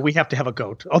 so we have to have a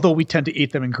goat. Although we tend to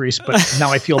eat them in Greece, but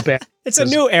now I feel bad. It's a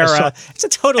new era. It's a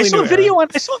totally new era.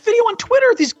 I saw a video on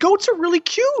Twitter. These goats are really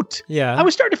cute. Yeah, I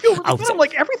was starting to feel really good. I'm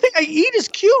like, everything I eat is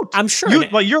cute. I'm sure.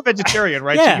 You're a vegetarian,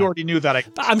 right? Yeah. So you already knew that.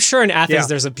 I'm sure in Athens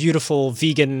there's a beautiful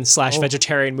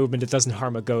vegan/vegetarian movement that doesn't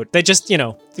harm a goat. They just,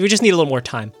 we just need a little more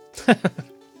time.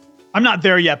 I'm not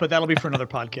there yet, but that'll be for another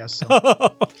podcast.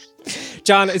 So.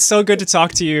 John, it's so good to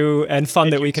talk to you and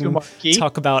fun that we can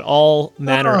talk about all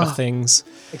manner of things.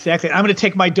 Exactly. I'm going to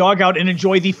take my dog out and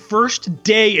enjoy the first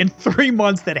day in 3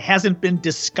 months that hasn't been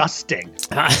disgusting.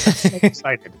 I'm so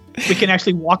excited. We can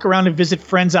actually walk around and visit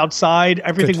friends outside,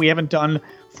 everything we haven't done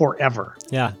forever.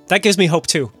 Yeah, that gives me hope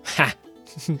too.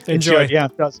 Enjoy. Yeah,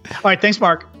 it does. All right, thanks,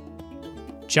 Mark.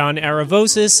 John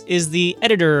Aravosis is the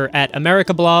editor at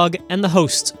America Blog and the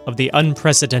host of the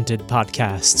Unprecedented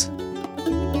podcast.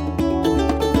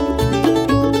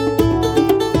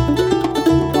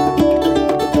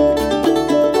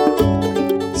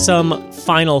 Some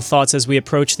final thoughts as we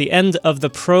approach the end of the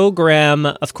program.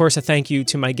 Of course, a thank you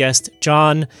to my guest,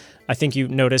 John. I think you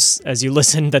notice as you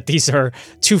listen that these are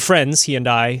two friends, he and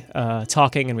I,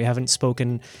 talking, and we haven't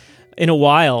spoken in a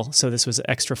while, so this was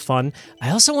extra fun.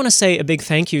 I also want to say a big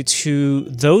thank you to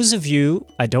those of you,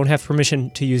 I don't have permission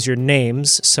to use your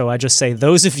names, so I just say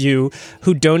those of you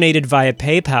who donated via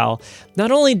PayPal. Not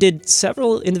only did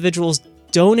several individuals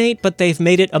donate, but they've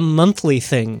made it a monthly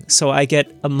thing, so I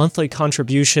get a monthly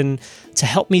contribution to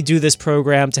help me do this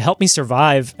program, to help me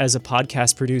survive as a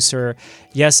podcast producer.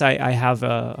 Yes, I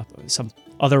have some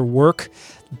other work,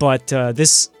 but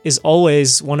this is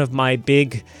always one of my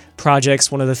big projects,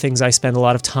 one of the things I spend a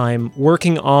lot of time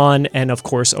working on, and of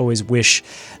course always wish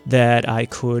that I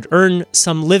could earn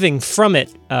some living from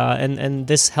it, and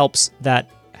this helps that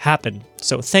happen.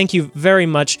 So thank you very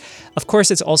much. Of course,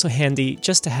 it's also handy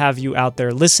just to have you out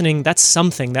there listening. That's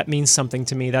something. That means something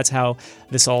to me. That's how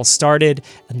this all started,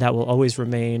 and that will always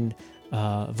remain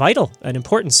vital and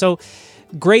important. So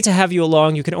great to have you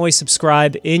along. You can always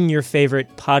subscribe in your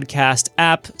favorite podcast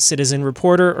app, Citizen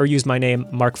Reporter, or use my name,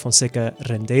 Mark Fonseca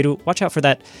Rendeiro. Watch out for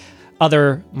that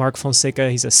other Mark Fonseca.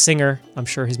 He's a singer. I'm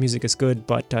sure his music is good,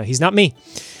 but he's not me.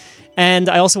 And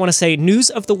I also want to say News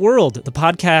of the World, the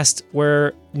podcast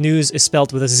where news is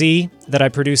spelled with a Z that I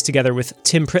produced together with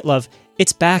Tim Pritlove.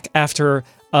 It's back after,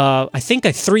 I think, a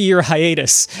 3-year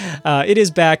hiatus. It is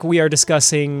back. We are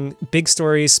discussing big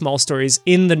stories, small stories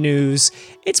in the news.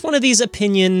 It's one of these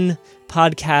opinion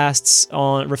podcasts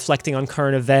on reflecting on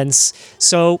current events.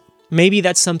 So maybe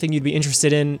that's something you'd be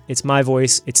interested in. It's my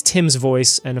voice. It's Tim's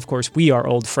voice. And of course, we are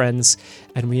old friends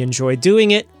and we enjoy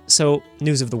doing it. So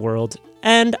News of the World.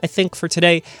 And I think for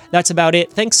today, that's about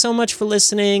it. Thanks so much for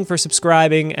listening, for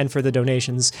subscribing, and for the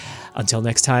donations. Until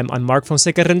next time, I'm Mark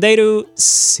Fonseca Rendeiro.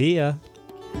 See ya.